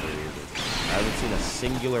Afton over here? I haven't seen a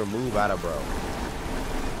singular move out of bro.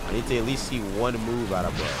 I need to at least see one move out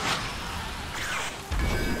of bro.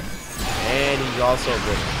 And he's also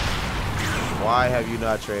Venom. Why have you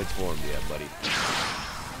not transformed yet, buddy?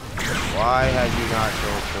 Why have you not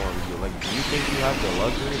transformed? Like, do you think you have the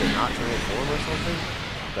luxury to not transform or something?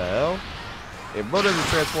 What the hell? If bro doesn't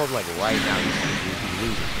transform like right now, he's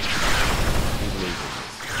losing. He's losing.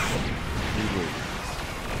 He's losing.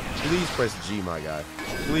 Please press G, my guy.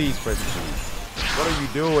 Please press G. What are you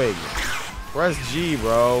doing? Press G,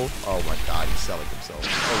 bro. Oh my god, he's selling himself.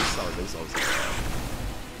 Oh, he's selling himself so bad.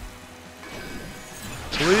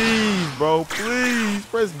 Please, bro. Please.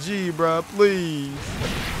 Press G, bro. Please.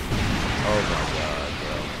 Oh, my God,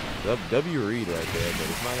 bro. W read right there, but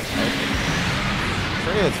it's not going to help him.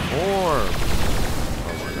 Transform.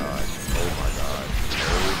 Oh, my God. Oh, my God.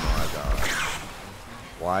 Oh, my God.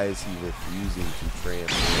 Why is he refusing to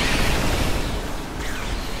transform?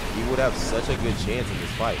 he would have such a good chance in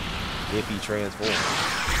this fight if he transformed.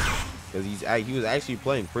 Because he was actually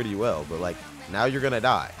playing pretty well. But, like, now you're going to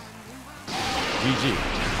die. GG.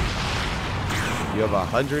 You have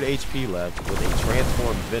 100 HP left with a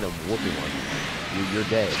transformed Venom whooping on you. You're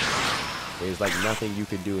dead. There's like nothing you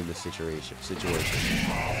can do in this situation.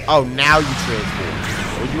 Oh, now you transform.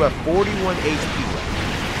 Well, you have 41 HP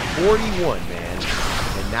left. 41, man.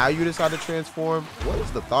 And now you decide to transform? What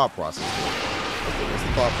is the thought process here? Okay, what's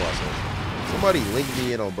the thought process? Somebody link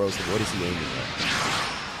me in on bro. So what is he aiming at?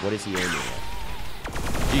 What is he aiming at?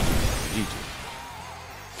 GG. GG.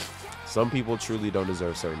 Some people truly don't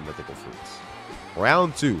deserve certain mythical fruits.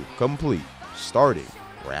 Round 2 complete. Starting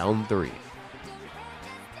round 3.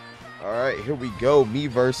 All right, here we go. Me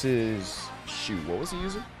versus shoot. What was he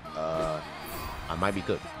using? I might be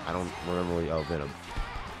cooked. I don't remember. Oh, Venom.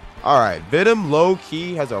 All right, Venom low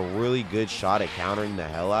key has a really good shot at countering the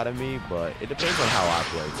hell out of me, but it depends on how I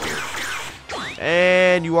play too.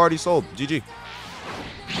 And you already sold. GG.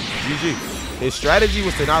 GG. His strategy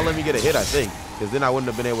was to not let me get a hit, I think, because then I wouldn't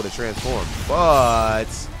have been able to transform. But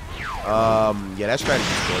yeah, that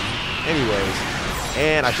strategy's good. Anyways,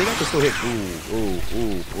 and I think I can still hit. Ooh.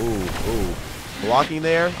 Blocking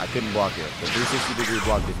there, I couldn't block it. The 360-degree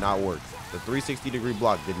block did not work. The 360-degree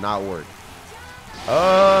block did not work.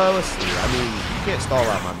 Let's see. I mean, you can't stall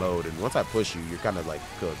out my mode, and once I push you, you're kind of like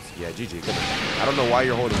cooked. Yeah, GG. I don't know why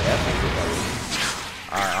you're holding F.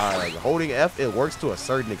 Alright, holding F, it works to a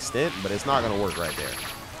certain extent, but it's not gonna work right there.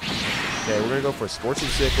 Okay, we're gonna go for Scorching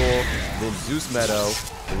Sickle, then Zeus Meadow,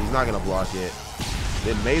 and he's not gonna block it.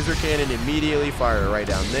 Then Mazer Cannon immediately, fire it right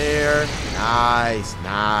down there. Nice,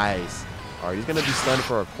 nice. Alright, he's gonna be stunned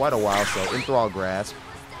for quite a while, so Enthrall Grasp.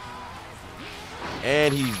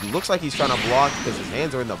 And he looks like he's trying to block because his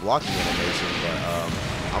hands are in the blocking animation, but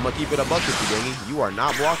I'm gonna keep it a buck with you, Dingy. You are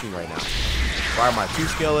not blocking right now. Fire my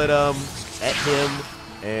 2-scale at him.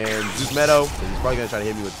 And Zeus Meadow, he's probably gonna try to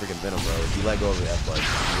hit me with freaking Venom, bro. If you let go of the F button,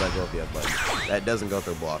 you let go of the F button. That doesn't go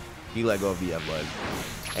through block. He let go of the F button.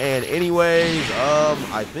 And anyways,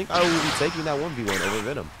 I think I will be taking that 1v1 over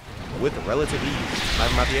Venom with relative ease.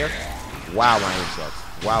 Not about the air. Wow, my aim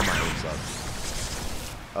sucks. Wow, my aim sucks.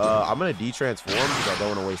 I'm gonna de-transform because I don't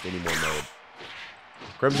want to waste any more mode.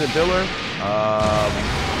 Crimson Pillar.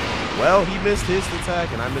 Well, he missed his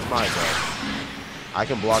attack and I missed my attack. I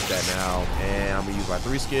can block that now, and I'm gonna use my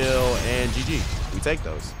 3-skill, and GG. We take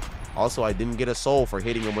those. Also, I didn't get a soul for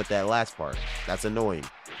hitting him with that last part. That's annoying.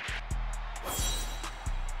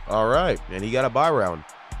 All right, and he got a bye round.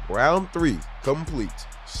 Round 3 complete.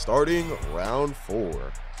 Starting round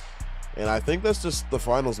 4. And I think that's just the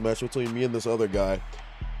finals match between me and this other guy.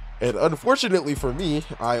 And unfortunately for me,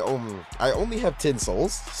 I only have 10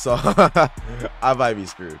 souls, so I might be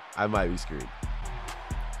screwed.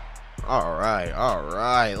 All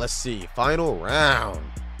right. Let's see. Final round.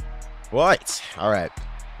 What? All right.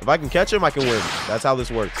 If I can catch him, I can win. That's how this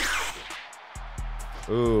works.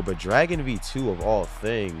 Ooh, but Dragon V2 of all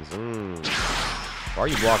things. Why are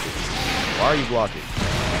you blocking? Why are you blocking?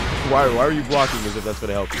 Why are you blocking as if that's going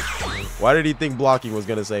to help you? Why did he think blocking was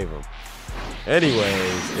going to save him?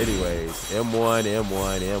 Anyways,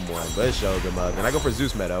 M1, but it shows him up. And I go for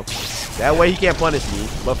Zeus Meadow. That way he can't punish me.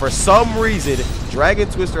 But for some reason, Dragon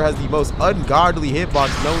Twister has the most ungodly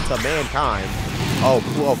hitbox known to mankind. Oh,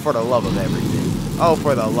 for the love of everything. Oh,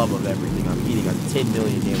 for the love of everything. I'm eating a 10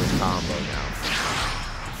 million damage combo now.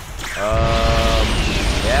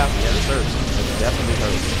 Yeah, this hurts. It definitely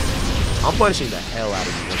hurts. I'm punishing the hell out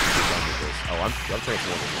of you once you get done with this. Oh, I'm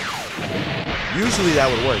transforming. Usually that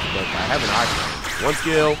would work, but I have an option. 1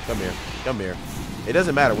 skill. Come here. It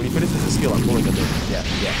doesn't matter. When he finishes the skill, I'm pulling him in. Yeah.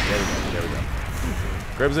 There we go.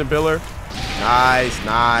 Crimson Pillar. Nice.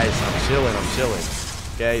 I'm chilling.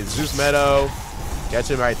 Okay, Zeus Meadow. Catch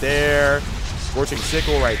him right there. Scorching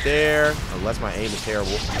Sickle right there. Unless my aim is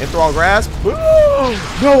terrible. Enthrall Grasp.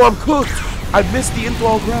 No, I'm cooked. I missed the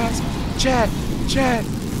Enthrall Grasp. Chat.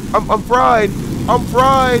 I'm fried.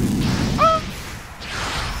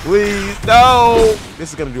 Please, no. This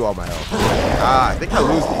is gonna do all my health. I think I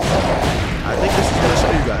lose these. I think this is gonna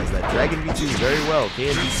show you guys that Dragon V2 very well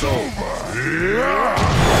can be sold.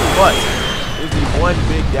 But there's the one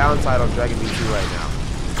big downside on Dragon V2 right now.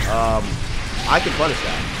 I can punish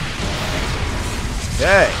that.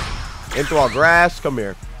 Okay. Enthrall Grasp, come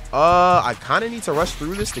here. I kind of need to rush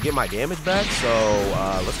through this to get my damage back, so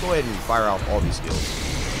let's go ahead and fire out all these skills.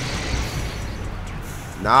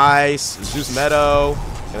 Nice. Zeus Meadow.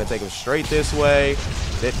 Gonna take him straight this way.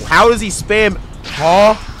 How does he spam?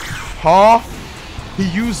 He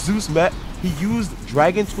used He used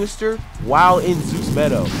Dragon Twister while in Zeus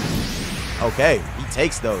Meadow. Okay.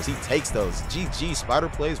 takes those. He takes those. GG, Spider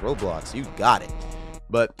plays Roblox. You got it.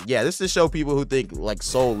 But yeah, this is to show people who think like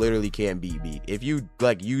Soul literally can't be beat. If you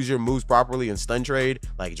like use your moves properly and stun trade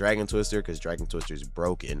like Dragon Twister, because Dragon Twister is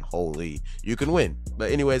broken, holy, you can win.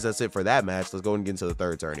 But anyways, that's it for that match. Let's go and get into the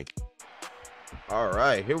third tourney. All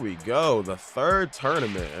right, here we go. The third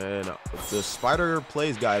tournament, and the Spider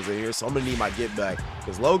plays guys are here, so I'm gonna need my get back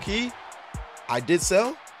because low key, I did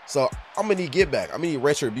sell, so I'm gonna need get back. I'm gonna need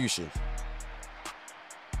retribution.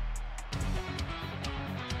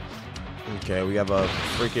 Okay, we have a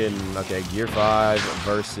freaking, okay, Gear 5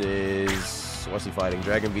 versus, what's he fighting?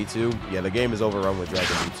 Dragon V2? Yeah, the game is overrun with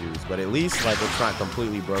Dragon V2s, but at least, like, it's not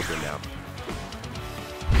completely broken now.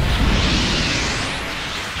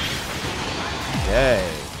 Okay.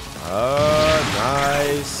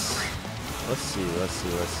 Nice. Let's see.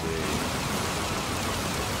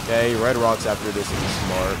 Okay, Red Rocks after this is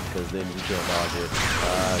smart, because then you can't dodge it.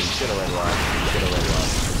 You should have Red Rock.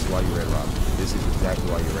 This is why you Red Rock. This is exactly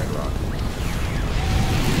why you Red Rock.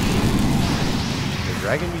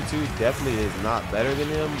 Dragon V2 definitely is not better than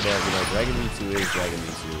him, but you know, Dragon V2 is Dragon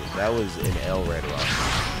V2. That was an L Red Rock.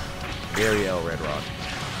 Very L Red Rock.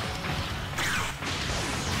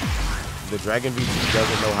 The Dragon V2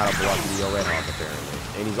 doesn't know how to block the Red Hawk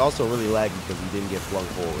apparently. And he's also really laggy because he didn't get flung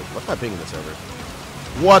forward. What's my ping in the server?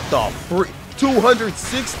 What the freak? 260?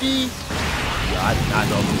 Yeah, I did not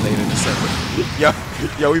know if he played in the server.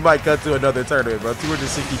 Yo, we might cut to another tournament, bro.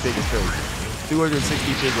 260 ping is crazy. 260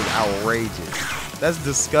 ping is outrageous. That's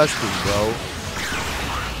disgusting, bro.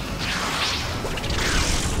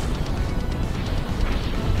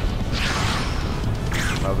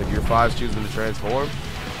 Oh, the Gear 5's choosing to transform.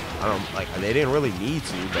 I don't like. They didn't really need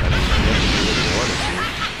to, but I mean, they definitely really wanted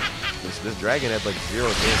to. This dragon had like 0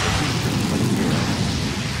 chance of beating.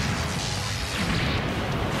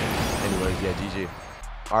 Anyways, yeah, GG.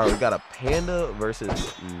 All right, we got a Panda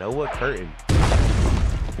versus Noah Curtin.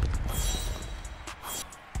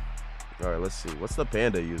 All right, let's see. What's the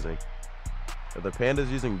Panda using? If the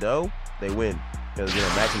Panda's using Dough, they win. Because, you know,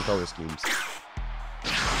 matching color schemes.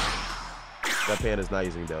 That Panda's not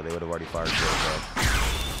using Dough. They would have already fired Dough.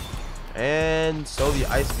 And so the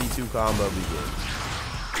Ice V2 combo begins.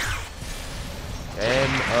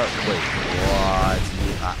 And, wait.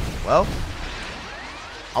 What? Well,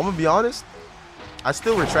 I'm going to be honest. I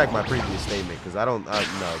still retract my previous statement because I don't,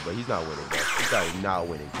 no, but he's not winning, bro. This guy is not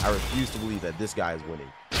winning. I refuse to believe that this guy is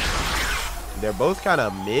winning. They're both kind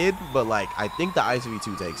of mid, but like I think the Ice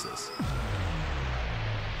V2 takes this.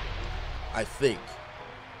 I think.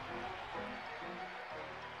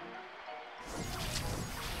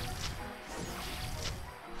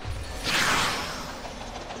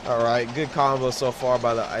 All right, good combo so far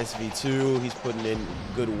by the Ice V2. He's putting in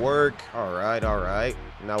good work. All right.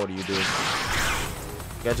 Now what do you do?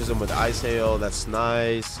 Catches him with Ice Hail. That's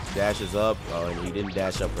nice. Dashes up. Oh, and he didn't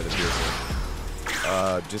dash up for the piercing.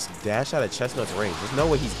 Just dash out of Chestnut's range. There's no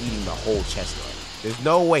way he's eating the whole Chestnut. There's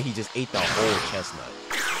no way he just ate the whole Chestnut.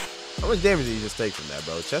 How much damage did he just take from that,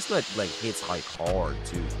 bro? Chestnut, like, hits, like, hard,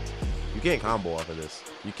 too. You can't combo off of this.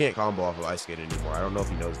 You can't combo off of Ice Skate anymore. I don't know if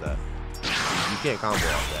he knows that. You can't combo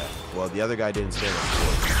off that. Well, the other guy didn't stand up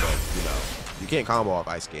for it, but, you know, you can't combo off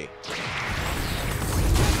Ice Skate.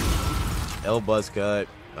 L Buzz Cut.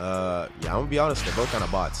 Yeah, I'm gonna be honest, they're both kind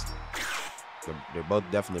of bots. They're both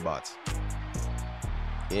definitely bots.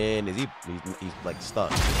 And is he's like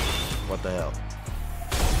stuck. What the hell?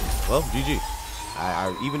 Well, GG.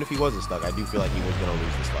 Even if he wasn't stuck, I do feel like he was gonna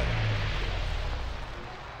lose this fight.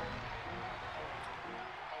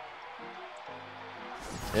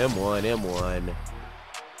 M1.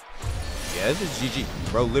 Yeah, this is GG.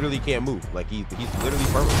 Bro literally can't move. Like he's literally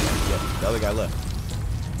permanent. Yeah, the other guy left.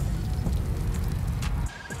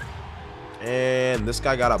 And this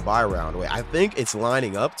guy got a buy round. Wait, I think it's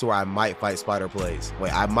lining up to where I might fight Spider Plays.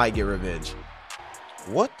 Wait, I might get revenge.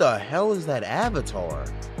 What the hell is that avatar?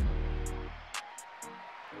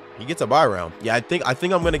 He gets a buy round. Yeah, I think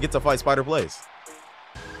I'm gonna get to fight Spider Plays.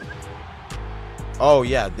 Oh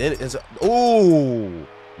yeah, then it's ooh.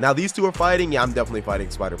 Now these two are fighting. Yeah, I'm definitely fighting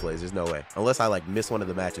Spider Plays. There's no way. Unless I like miss one of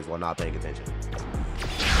the matches while not paying attention.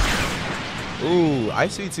 Ooh,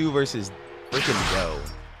 Ice V2 versus freaking Doe.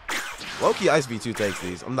 Low-key, Ice V2 takes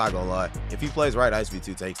these. I'm not gonna lie. If he plays right, Ice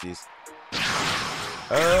V2 takes these.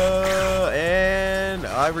 And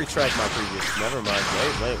I retract my previous. Never mind.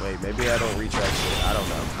 Wait. Maybe I don't retract shit. I don't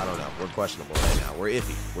know. We're questionable right now. We're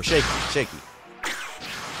iffy. We're shaky.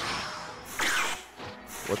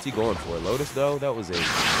 What's he going for? Lotus, though? That was a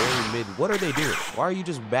very mid. What are they doing? Why are you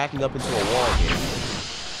just backing up into a wall here?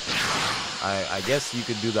 I guess you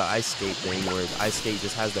could do the ice skate thing where ice skate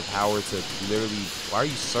just has the power to literally. Why are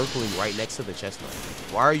you circling right next to the chestnut?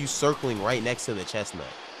 Why are you circling right next to the chestnut?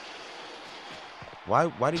 Why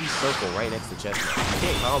did he circle right next to chestnut? You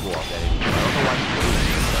can't combo off that anymore. I don't know why he did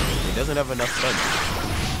it. It doesn't have enough stun.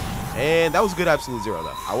 And that was a good absolute zero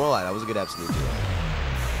though. I won't lie, that was a good absolute zero.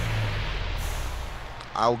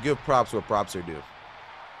 I'll give props where props are due.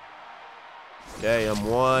 Okay,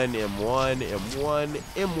 M1, M1, M1,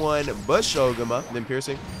 M1, but Shogama, then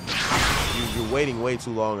piercing. You're waiting way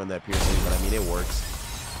too long on that piercing, but I mean, it works.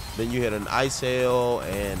 Then you hit an ice hail,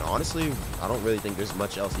 and honestly, I don't really think there's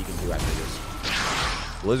much else he can do after this.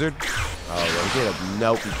 Blizzard? Oh, he can't.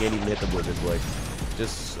 Nope, he can't even hit the blizzard blade.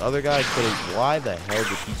 Just other guy couldn't. Why the hell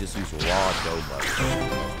did he just use raw dough butter?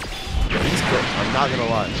 He's good. I'm not gonna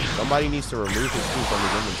lie. Somebody needs to remove his food from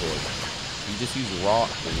his inventory. He just used raw.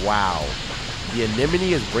 Wow. The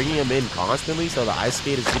anemone is bringing him in constantly, so the ice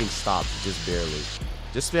skate is getting stopped just barely.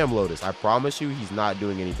 Just spam Lotus. I promise you, he's not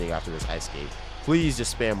doing anything after this ice skate. Please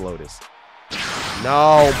just spam Lotus.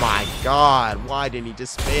 No, my God. Why didn't he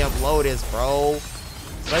just spam Lotus, bro?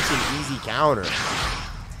 Such an easy counter.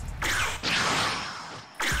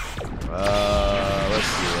 Let's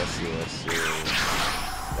see.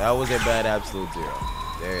 That was a bad absolute zero.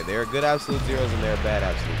 There are good absolute zeros and there are bad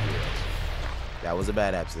absolute zeros. That was a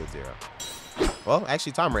bad absolute zero. Well,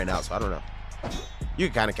 actually, time ran out, so I don't know. You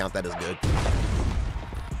can kind of count that as good.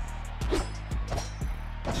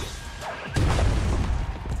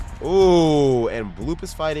 Ooh, and Bloop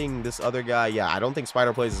is fighting this other guy. Yeah, I don't think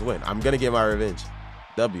Spider plays his win. I'm going to get my revenge.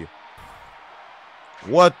 W.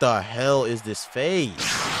 What the hell is this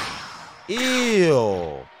face?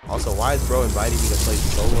 Ew. Also, why is bro inviting me to play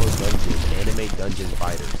solo dungeon, anime dungeon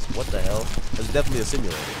fighters? What the hell? That's definitely a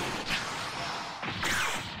simulator.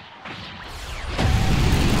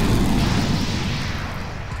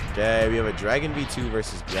 Okay, we have a Dragon V2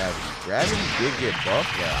 versus Gravity. Gravity did get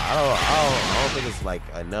buffed, but I don't think it's like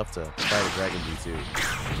enough to fight a Dragon V2.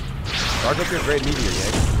 Dark up your great meteor,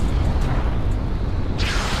 guys.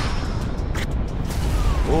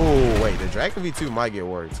 Oh wait, the Dragon V2 might get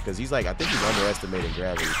worse because he's like, I think he's underestimating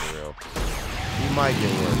Gravity for real. He might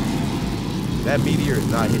get worse. That meteor is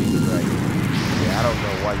not hitting the dragon. Yeah, I don't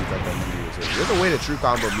know why you thought that meteor was hitting. There's a way to true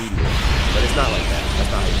combo meteor, but it's not like that.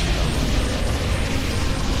 That's not how you true combo.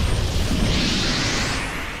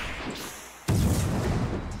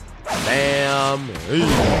 Bam! Hey.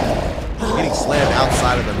 Getting slammed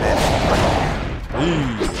outside of the net. Hey.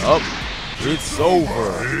 Up. It's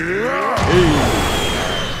over. Hey.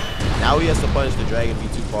 Now he has to punish the Dragon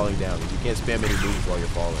V2 falling down because you can't spam any moves while you're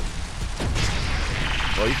falling.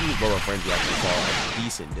 Well, you can use lower frenzy after you fall a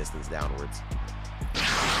decent distance downwards.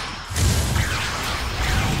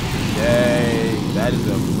 Yay! That is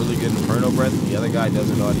a really good Inferno Breath. The other guy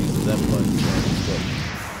doesn't know how to use the F button, so he's good.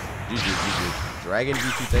 GG. Dragon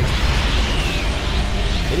V2 takes.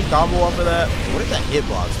 Any combo off of that? What is that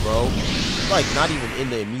hitbox, bro? It's like not even in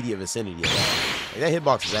the immediate vicinity of that. Like, that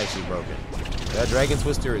hitbox is actually broken. That Dragon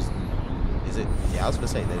Twister is it? Yeah, I was gonna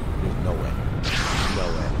say that there's no way. No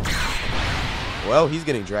way. Well, he's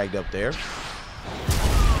getting dragged up there.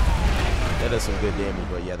 That does some good damage,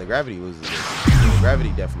 but yeah, the Gravity loses this. The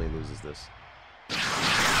Gravity definitely loses this.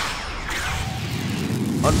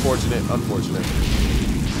 Unfortunate.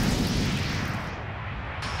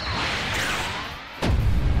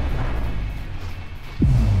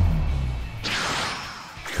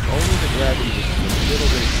 Only the Gravity was a little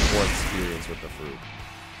bit more experience with the fruit.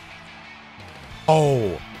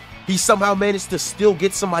 Oh, he somehow managed to still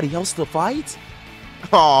get somebody else to fight?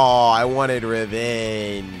 Oh, I wanted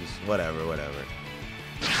revenge. Whatever.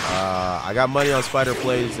 I got money on Spider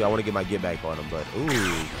plays. So I want to get my get back on him, but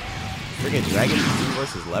ooh. Freaking Dragon V2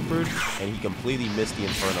 versus Leopard, and he completely missed the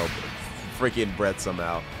Inferno freaking breath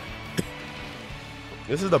somehow.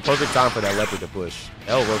 This is the perfect time for that Leopard to push.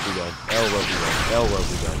 L Roku gun, L Roku gun, L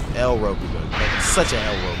Roku gun, L Roku gun. Like, such a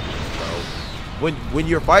L Roku gun, bro. When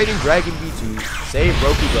you're fighting Dragon V2, save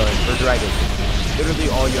Roku gun for Dragon V2. Literally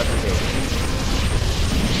all you have to say.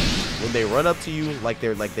 When they run up to you like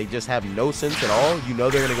they just have no sense at all, you know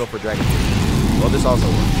they're gonna go for Dragon V2. Well, this also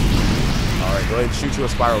works. Alright, go ahead and shoot you a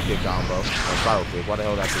spiral kick combo. A spiral kick. Why the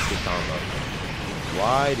hell that's a kick combo?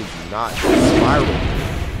 Why did you not spiral kick?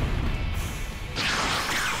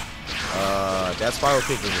 That spiral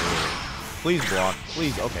kick is a win. Please block.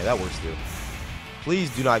 Please. Okay, that works too. Please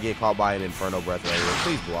do not get caught by an Inferno Breath right here.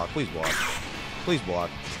 Please block. Please block. Please block.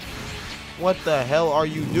 What the hell are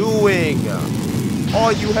you doing?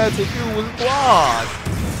 All you had to do was block.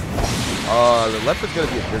 The Leopard's gonna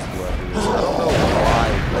be invisible after this. I don't know why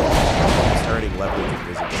he's turning Leopard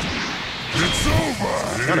invisible. It's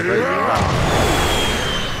over. Kind of crazy.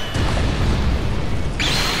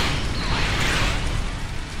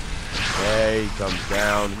 Okay, he comes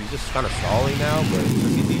down. He's just kind of stalling now, but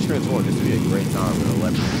let's get these transformed. This would be a great time for the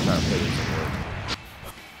leopard to try to play with some work.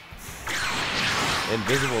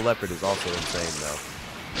 Invisible leopard is also insane, though.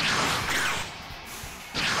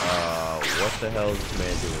 What the hell is this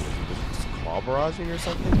man doing? Is he just claw barraging or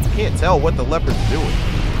something? You can't tell what the leopard's doing.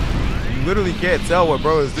 You literally can't tell what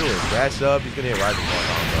bro is doing. Dash up, he's gonna hit rising block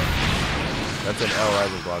combo. That's an L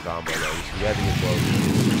rising block combo, though. You have to get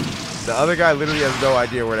close. The other guy literally has no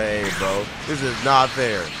idea where to aim, bro. This is not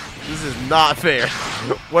fair. This is not fair.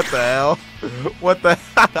 What the hell? What the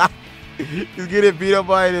He's getting beat up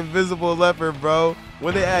by an invisible leopard, bro.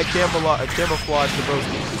 When they add camouflage to bro's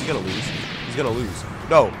team, he's gonna lose. He's gonna lose.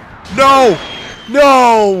 No. No!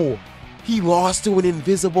 No! He lost to an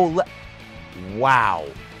invisible Wow.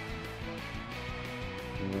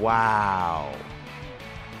 Wow.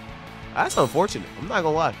 That's unfortunate. I'm not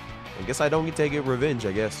gonna lie. I guess I don't get to get revenge,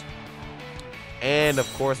 I guess. And, of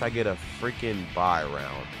course, I get a freaking bye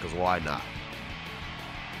round. Because why not?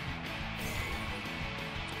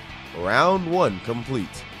 Round 1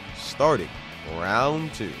 complete. Starting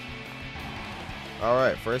round 2.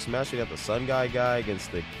 Alright, first match we got the Sun Guy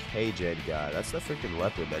against the K-Jet guy. That's the freaking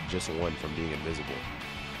leopard that just won from being invisible.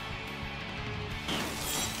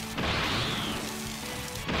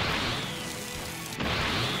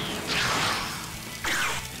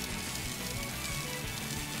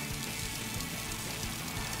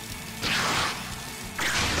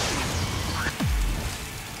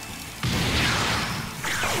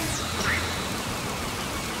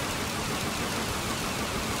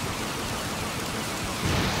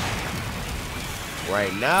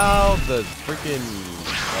 Right now, the freaking...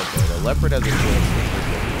 Okay, the leopard has a chance to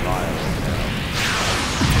freaking fire right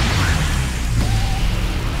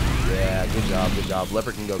now. Yeah, good job, good job.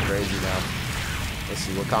 Leopard can go crazy now. Let's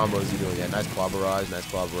see, what combo is he doing? Yeah, nice claw barrage, nice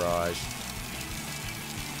claw barrage.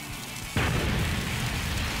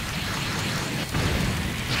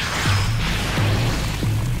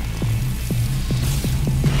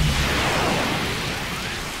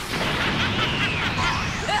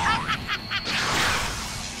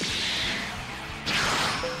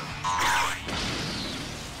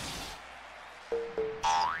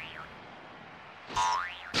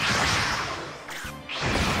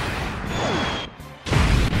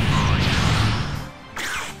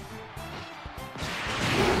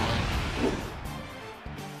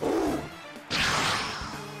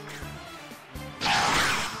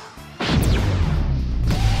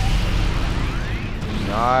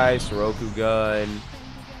 Nice Roku gun.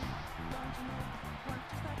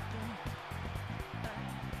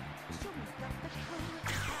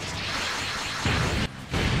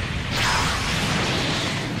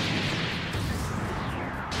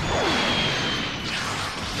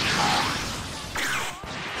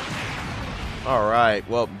 All right.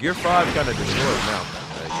 Well, Gear 5 kind of destroyed now.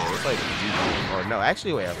 Yeah, it's like GG. Or no,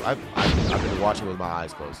 actually, wait. I've been watching with my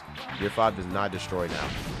eyes closed. Gear 5 does not destroy now.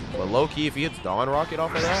 But low key, if he hits Dawn Rocket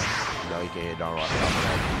off of that, no, he can't hit Dawn Rocket off of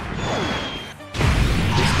that.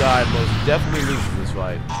 This guy most definitely loses this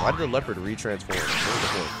fight. Why did the leopard retransform? What was the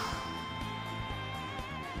point?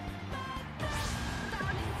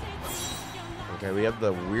 Okay, we have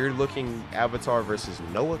the weird looking avatar versus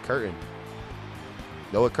Noah Curtin.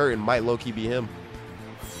 Noah Curtin might low-key be him.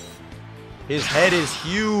 His head is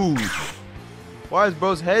huge. Why is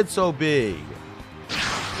bro's head so big?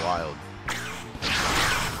 Wild.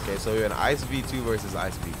 Okay, so we have an Ice V2 versus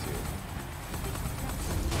Ice V2.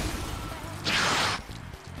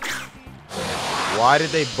 Why did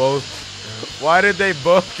they both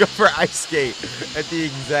go for Ice Skate at the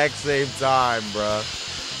exact same time, bruh?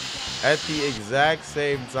 At the exact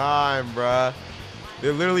same time, bruh.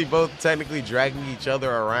 They're literally both technically dragging each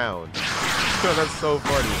other around. That's so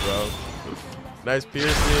funny, bro. Nice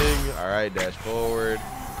piercing. All right, dash forward.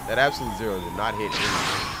 That absolute zero did not hit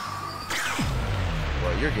anything.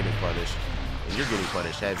 Well, you're getting punished. And you're getting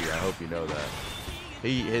punished heavy. I hope you know that.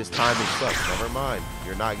 His timing sucks. Never mind.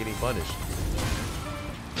 You're not getting punished.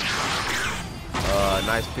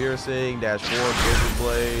 Nice piercing. Dash forward. Vision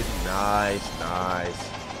blade. Nice, nice.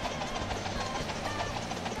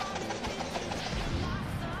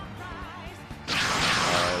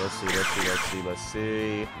 Let's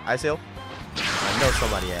see. Ice Hill? I know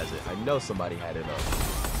somebody has it. I know somebody had it up.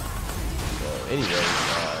 So, anyway,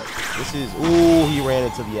 this is... Ooh, he ran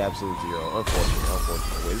into the absolute zero.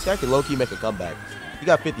 Unfortunately. Wait, this guy can low-key make a comeback. He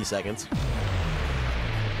got 50 seconds.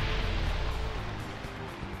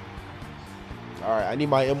 Alright, I need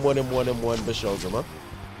my M1 Bashogama.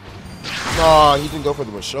 Oh, he didn't go for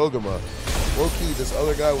the Bashogama. Low-key, this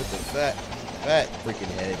other guy with the fat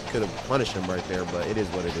freaking head could have punished him right there, but it is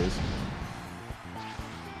what it is.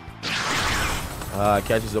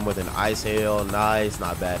 Catches him with an ice hail. Nice.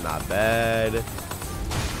 Not bad, not bad.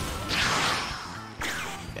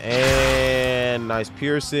 And nice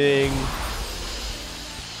piercing.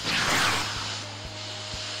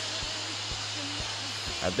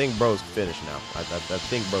 I think bro's finished now. I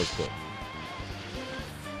think bro's cooked.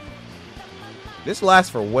 This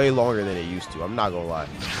lasts for way longer than it used to. I'm not gonna lie.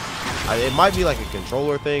 It might be like a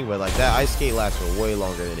controller thing, but like that ice skate lasts for way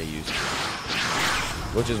longer than it used to.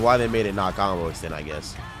 Which is why they made it not combo extend, I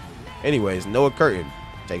guess. Anyways, Noah Curtin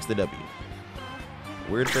takes the W.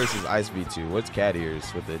 Weird Faces Ice V2. What's Cat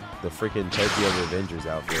Ears with the freaking Tokyo Revengers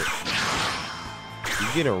outfit?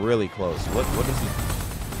 He's getting really close. What is he?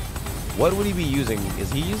 What would he be using?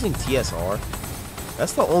 Is he using TSR?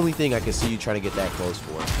 That's the only thing I can see you trying to get that close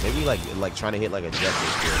for. Maybe like trying to hit like a jet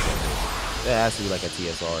pistol or something. That has to be like a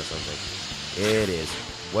TSR or something. It is.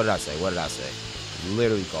 What did I say? What did I say?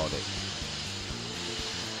 Literally called it.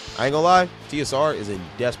 I ain't gonna lie, TSR is in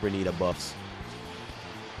desperate need of buffs.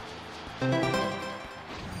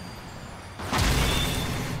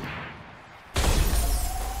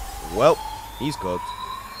 Well, he's cooked.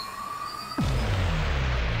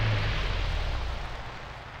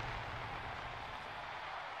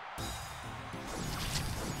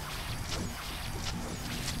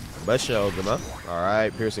 Best Shogun,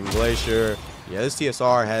 alright, Piercing Glacier. Yeah, this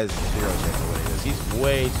TSR has 0 chance of winning this. He's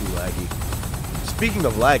way too laggy. Speaking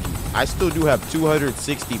of laggy, I still do have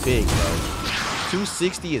 260 ping, bro.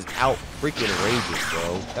 260 is out freaking outrageous,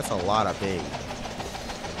 bro. That's a lot of ping.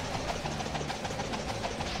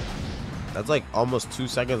 That's like almost 2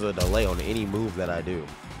 seconds of delay on any move that I do.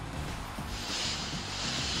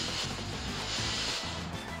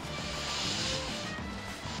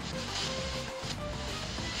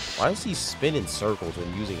 Why is he spinning circles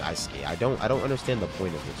when using ice skate? I don't understand the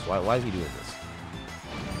point of this. Why is he doing this?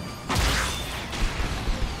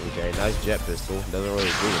 Okay, nice jet pistol. Doesn't really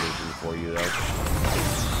do anything for you though.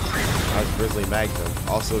 Nice Grizzly Magnum.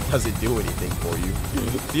 Also doesn't do anything for you.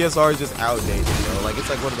 TSR is just outdated, bro. Like it's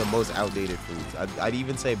like one of the most outdated foods. I'd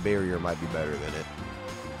even say Barrier might be better than it.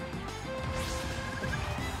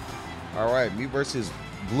 All right, me versus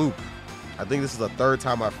Bloop. I think this is the 3rd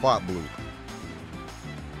time I fought Bloop.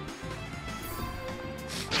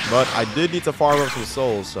 But I did need to farm up some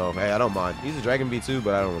souls, so hey, I don't mind. He's a Dragon B2,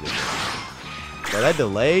 but I don't really care. But that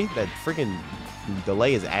delay, that freaking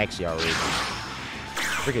delay is actually outrageous.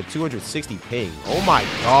 Freaking 260 ping. Oh my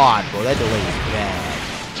god, bro, that delay is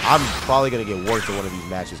bad. I'm probably gonna get worked in one of these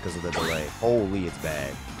matches because of the delay. Holy, it's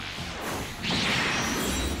bad.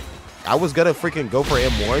 I was gonna freaking go for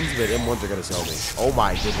M1s, but M1s are gonna sell me. Oh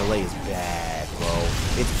my, the delay is bad, bro.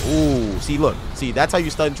 It's, ooh, see, look. See, that's how you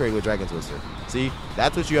stun trade with Dragon Twister. See,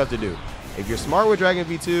 that's what you have to do. If you're smart with Dragon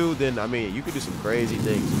V2, then, I mean, you can do some crazy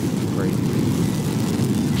things. Crazy things.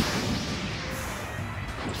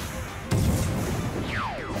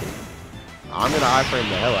 I'm gonna iframe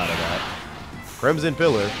the hell out of that. Crimson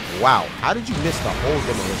Pillar. Wow. How did you miss the whole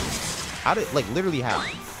demolition? How did, like, literally how?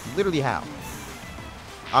 Literally how?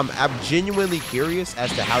 I'm genuinely curious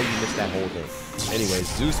as to how you missed that whole thing. Anyways,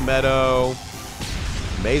 Zeus Meadow.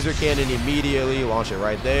 Mazer Cannon immediately. Launch it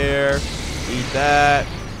right there. Eat that.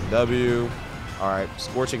 W. Alright,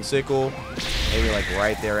 Scorching Sickle. Maybe like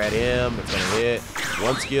right there at him. It's gonna hit.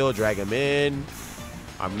 One skill, drag him in.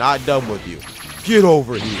 I'm not done with you. Get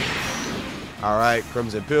over here. Alright,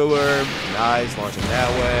 Crimson Pillar. Nice, launch him that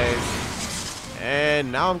way.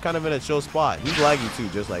 And now I'm kind of in a chill spot. He's laggy too,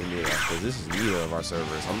 just like me, because this is neither of our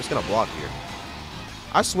servers. I'm just gonna block here.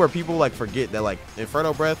 I swear people like forget that like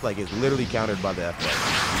Inferno Breath like is literally countered by the F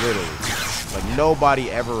button. Literally. Like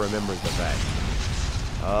nobody ever remembers the fact.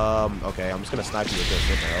 Okay, I'm just gonna snipe you with this.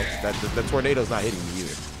 What the hell? The tornado's not hitting me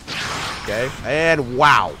either. Okay, and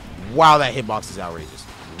wow, that hitbox is outrageous.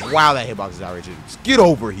 Wow, that hitbox is outrageous. Just get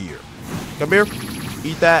over here. Come here,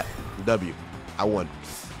 eat that. W. I won.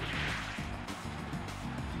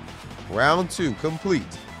 Round 2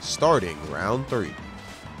 complete. Starting round 3.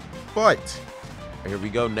 But here we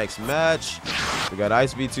go. Next match. We got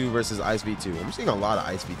Ice V2 versus Ice V2. I'm seeing a lot of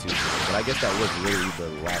Ice V2, but I guess that was literally the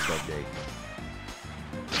last update.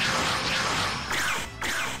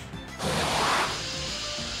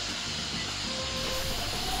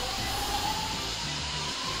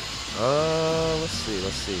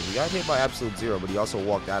 Let's see. He got hit by Absolute Zero, but he also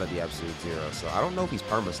walked out of the Absolute Zero. So I don't know if he's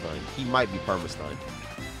perma-stunned. He might be perma-stunned.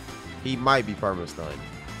 He might be perma-stunned.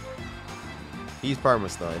 He's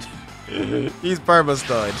perma-stunned. He's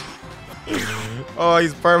perma-stunned. Oh,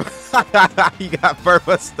 he's perma. He got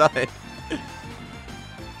perma-stunned.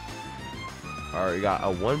 All right, we got a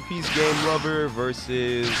One Piece game lover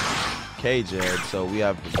versus K-Jed. So we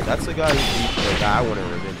have, that's the guy who beat the guy I wanted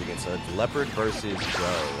revenge against. So it's Leopard versus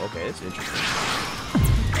Joe. Okay, that's interesting.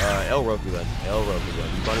 El Rokugan. El Rokugan.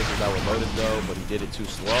 He punishes that with loaded though, but he did it too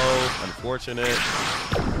slow. Unfortunate.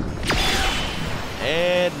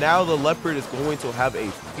 And now the Leopard is going to have a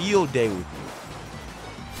field day with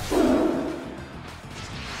you.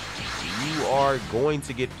 You are going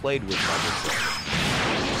to get played with, my good son.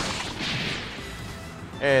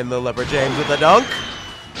 And the Leopard James with the dunk.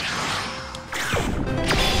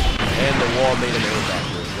 And the wall made him aim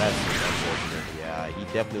backwards. That's unfortunate. Yeah, he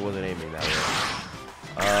definitely wasn't aiming that way.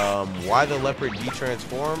 Why the Leopard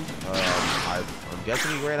de-transformed? I'm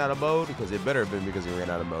guessing he ran out of mode, because it better have been because he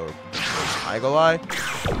ran out of mode. I ain't gonna lie,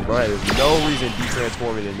 but there's no reason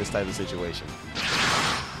de-transforming in this type of situation.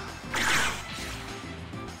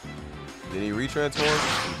 Did he re-transform?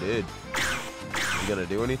 He did. Is he gonna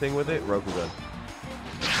do anything with it? Rokugan.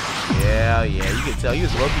 Yeah, you can tell he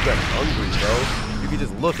was Rokugan hungry, bro. You can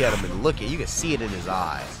just look at him and you can see it in his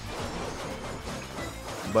eyes.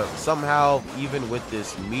 But somehow, even with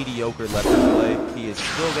this mediocre Leopard play, he is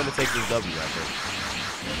still going to take this W, I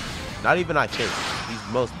think. Not even I think. He's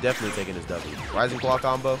most definitely taking his W. Rising Claw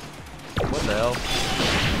combo? What the hell?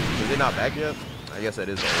 Is it not back yet? I guess that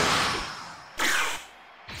is old.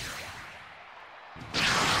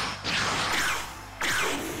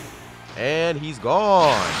 And he's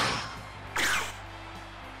gone.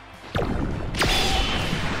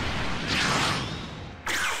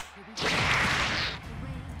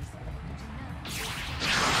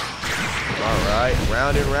 Alright,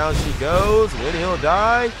 round and round she goes. When he'll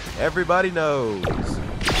die, everybody knows. Wait,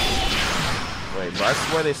 but I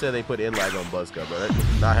swear they said they put in lag on Buzzcut, but that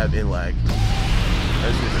does not have in lag.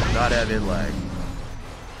 That shit does not have in lag.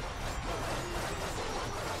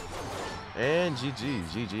 And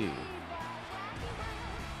GG.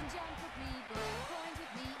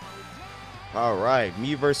 Alright,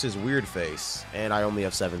 me versus Weird Face. And I only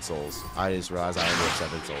have 7 souls. I just realized I only have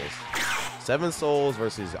 7 souls. 7 souls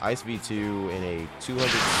versus Ice V2 in a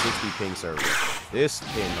 260 ping server. This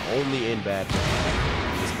can only end bad for me.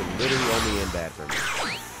 This can literally only end bad for me.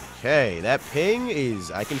 Okay, that ping is,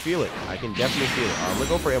 I can feel it. I can definitely feel it. I'm gonna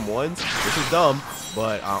go for M1s. This is dumb,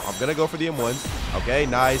 but I'm gonna go for the M1s. Okay,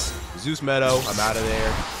 nice. Zeus Meadow, I'm out of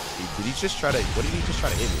there. Did he just try to, what did he just try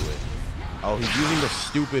to hit me with? Oh, he's using the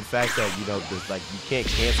stupid fact that, you know, there's, like, you can't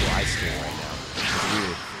cancel Ice King right now. It's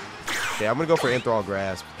weird. Okay, I'm gonna go for Enthrall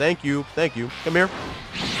Grasp. Thank you. Come here.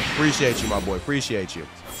 Appreciate you, my boy. Appreciate you.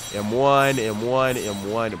 M1.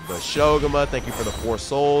 Bashogama, thank you for the 4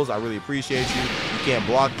 souls. I really appreciate you. You can't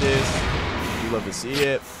block this. You love to see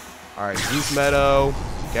it. All right, Zeus Meadow.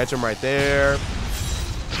 Catch him right there.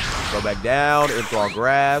 Go back down. Enthrall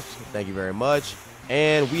Grasp. Thank you very much.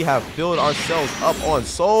 And we have filled ourselves up on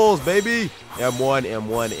souls, baby. M1.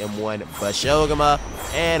 Bashogama.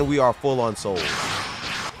 And we are full on souls.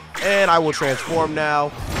 And I will transform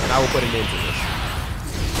now, and I will put an end to this.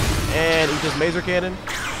 And eat this Mazer Cannon.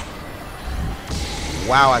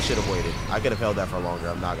 Wow, I should have waited. I could have held that for longer,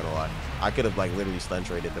 I'm not gonna lie. I could have, like, literally stun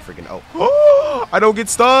traded the freaking, oh. I don't get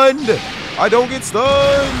stunned! Yeah, that's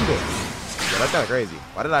kind of crazy.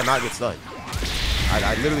 Why did I not get stunned?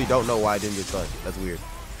 I literally don't know why I didn't get stunned. That's weird.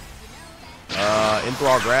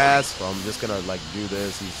 Enthrall Grasp. So I'm just gonna, like, do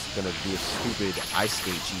this. He's gonna do a stupid ice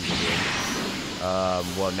skate cheese again.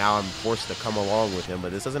 Well, now I'm forced to come along with him,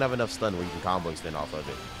 but this doesn't have enough stun where you can combo extend off of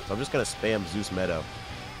it. So I'm just going to spam Zeus Meadow.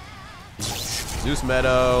 Zeus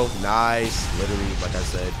Meadow, nice. Literally, like I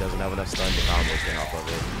said, doesn't have enough stun to combo extend off of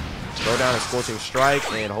it. Throw down a Scorching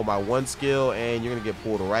Strike and hold my 1 skill, and you're going to get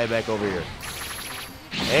pulled right back over here.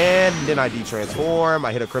 And then I de-transform.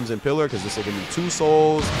 I hit a Crimson Pillar because this will give me 2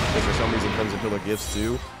 souls. Because for some reason, Crimson Pillar gives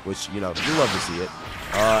 2, which, you know, you love to see it.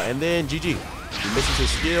 And then GG. He misses his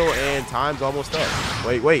skill, and time's almost up.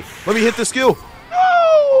 Wait. Let me hit the skill.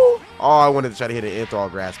 No! Oh, I wanted to try to hit an Enthrall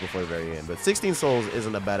Grasp before the very end. But 16 souls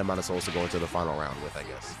isn't a bad amount of souls to go into the final round with, I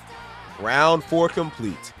guess. Round 4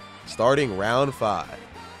 complete. Starting round 5.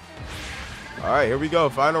 All right, here we go.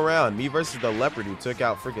 Final round. Me versus the Leopard who took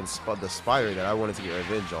out freaking the Spider that I wanted to get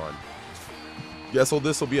revenge on. Guess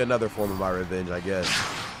this will be another form of my revenge, I guess.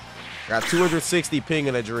 Got 260 ping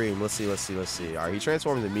in a dream. Let's see. All right, he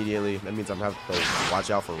transforms immediately. That means I'm going to have to watch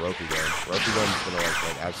out for Rokugan. Rokugan's going to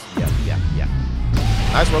yeah.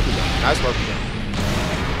 Nice Rokugan.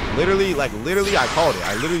 Literally, I called it.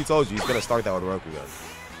 I literally told you he's going to start that with Rokugan.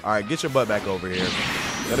 All right, get your butt back over here.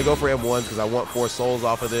 I'm going to go for M1s because I want 4 souls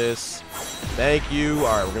off of this. Thank you.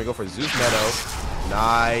 All right, we're going to go for Zeus Meadow.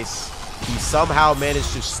 Nice. He somehow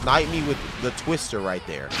managed to snipe me with the Twister right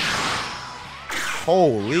there.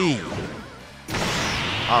 Holy.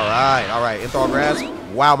 All right. Enthrall grasp.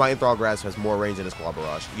 Wow, my enthrall grasp has more range than his claw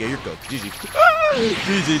barrage. Yeah, you're good. GG.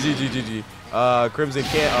 GG. Crimson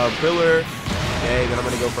pillar. Okay, then I'm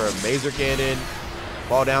gonna go for a mazer cannon.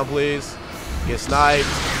 Fall down, please. Get sniped.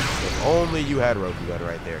 If only you had Roku gun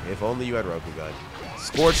right there. If only you had Roku gun.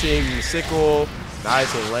 Scorching sickle.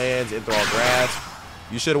 Nice, it lands. Enthrall grasp.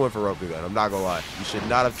 You should have went for Roku gun. I'm not gonna lie. You should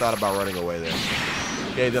not have thought about running away there.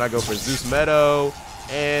 Okay, then I go for Zeus Meadow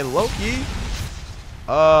and Loki.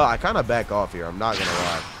 I kind of back off here. I'm not gonna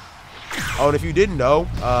lie. Oh, and if you didn't know,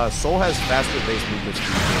 Soul has faster base movement speed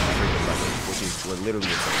than freaking weapon, which is literally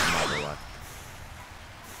insane. I'm not gonna lie.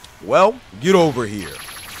 Well, get over here.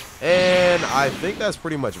 And I think that's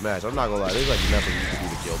pretty much match. I'm not gonna lie. There's like nothing you can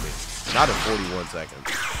do to kill me. Not in 41 seconds.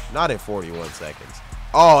 Not in 41 seconds.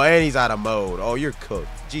 Oh, and he's out of mode. Oh, you're cooked.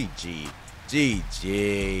 GG.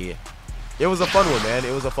 GG. It was a fun one, man.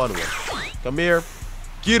 It was a fun one. Come here.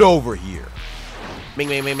 Get over here. Mink,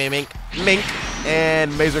 mink, mink, mink, mink, mink.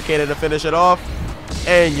 And Mazer Cannon to finish it off.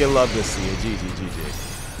 And you love to see it. GG,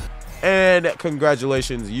 GG. And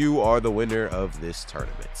congratulations. You are the winner of this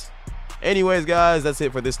tournament. Anyways, guys, that's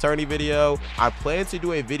it for this tourney video. I plan to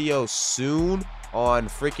do a video soon on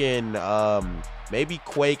freaking maybe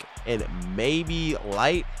Quake and maybe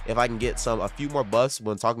Light if I can get a few more buffs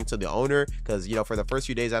when talking to the owner, because you know, for the first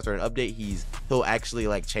few days after an update he'll actually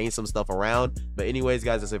like change some stuff around. But anyways,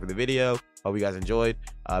 guys, that's it for the video. Hope you guys enjoyed.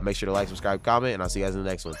 Make sure to like, subscribe, comment, and I'll see you guys in the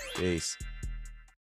next one. Peace.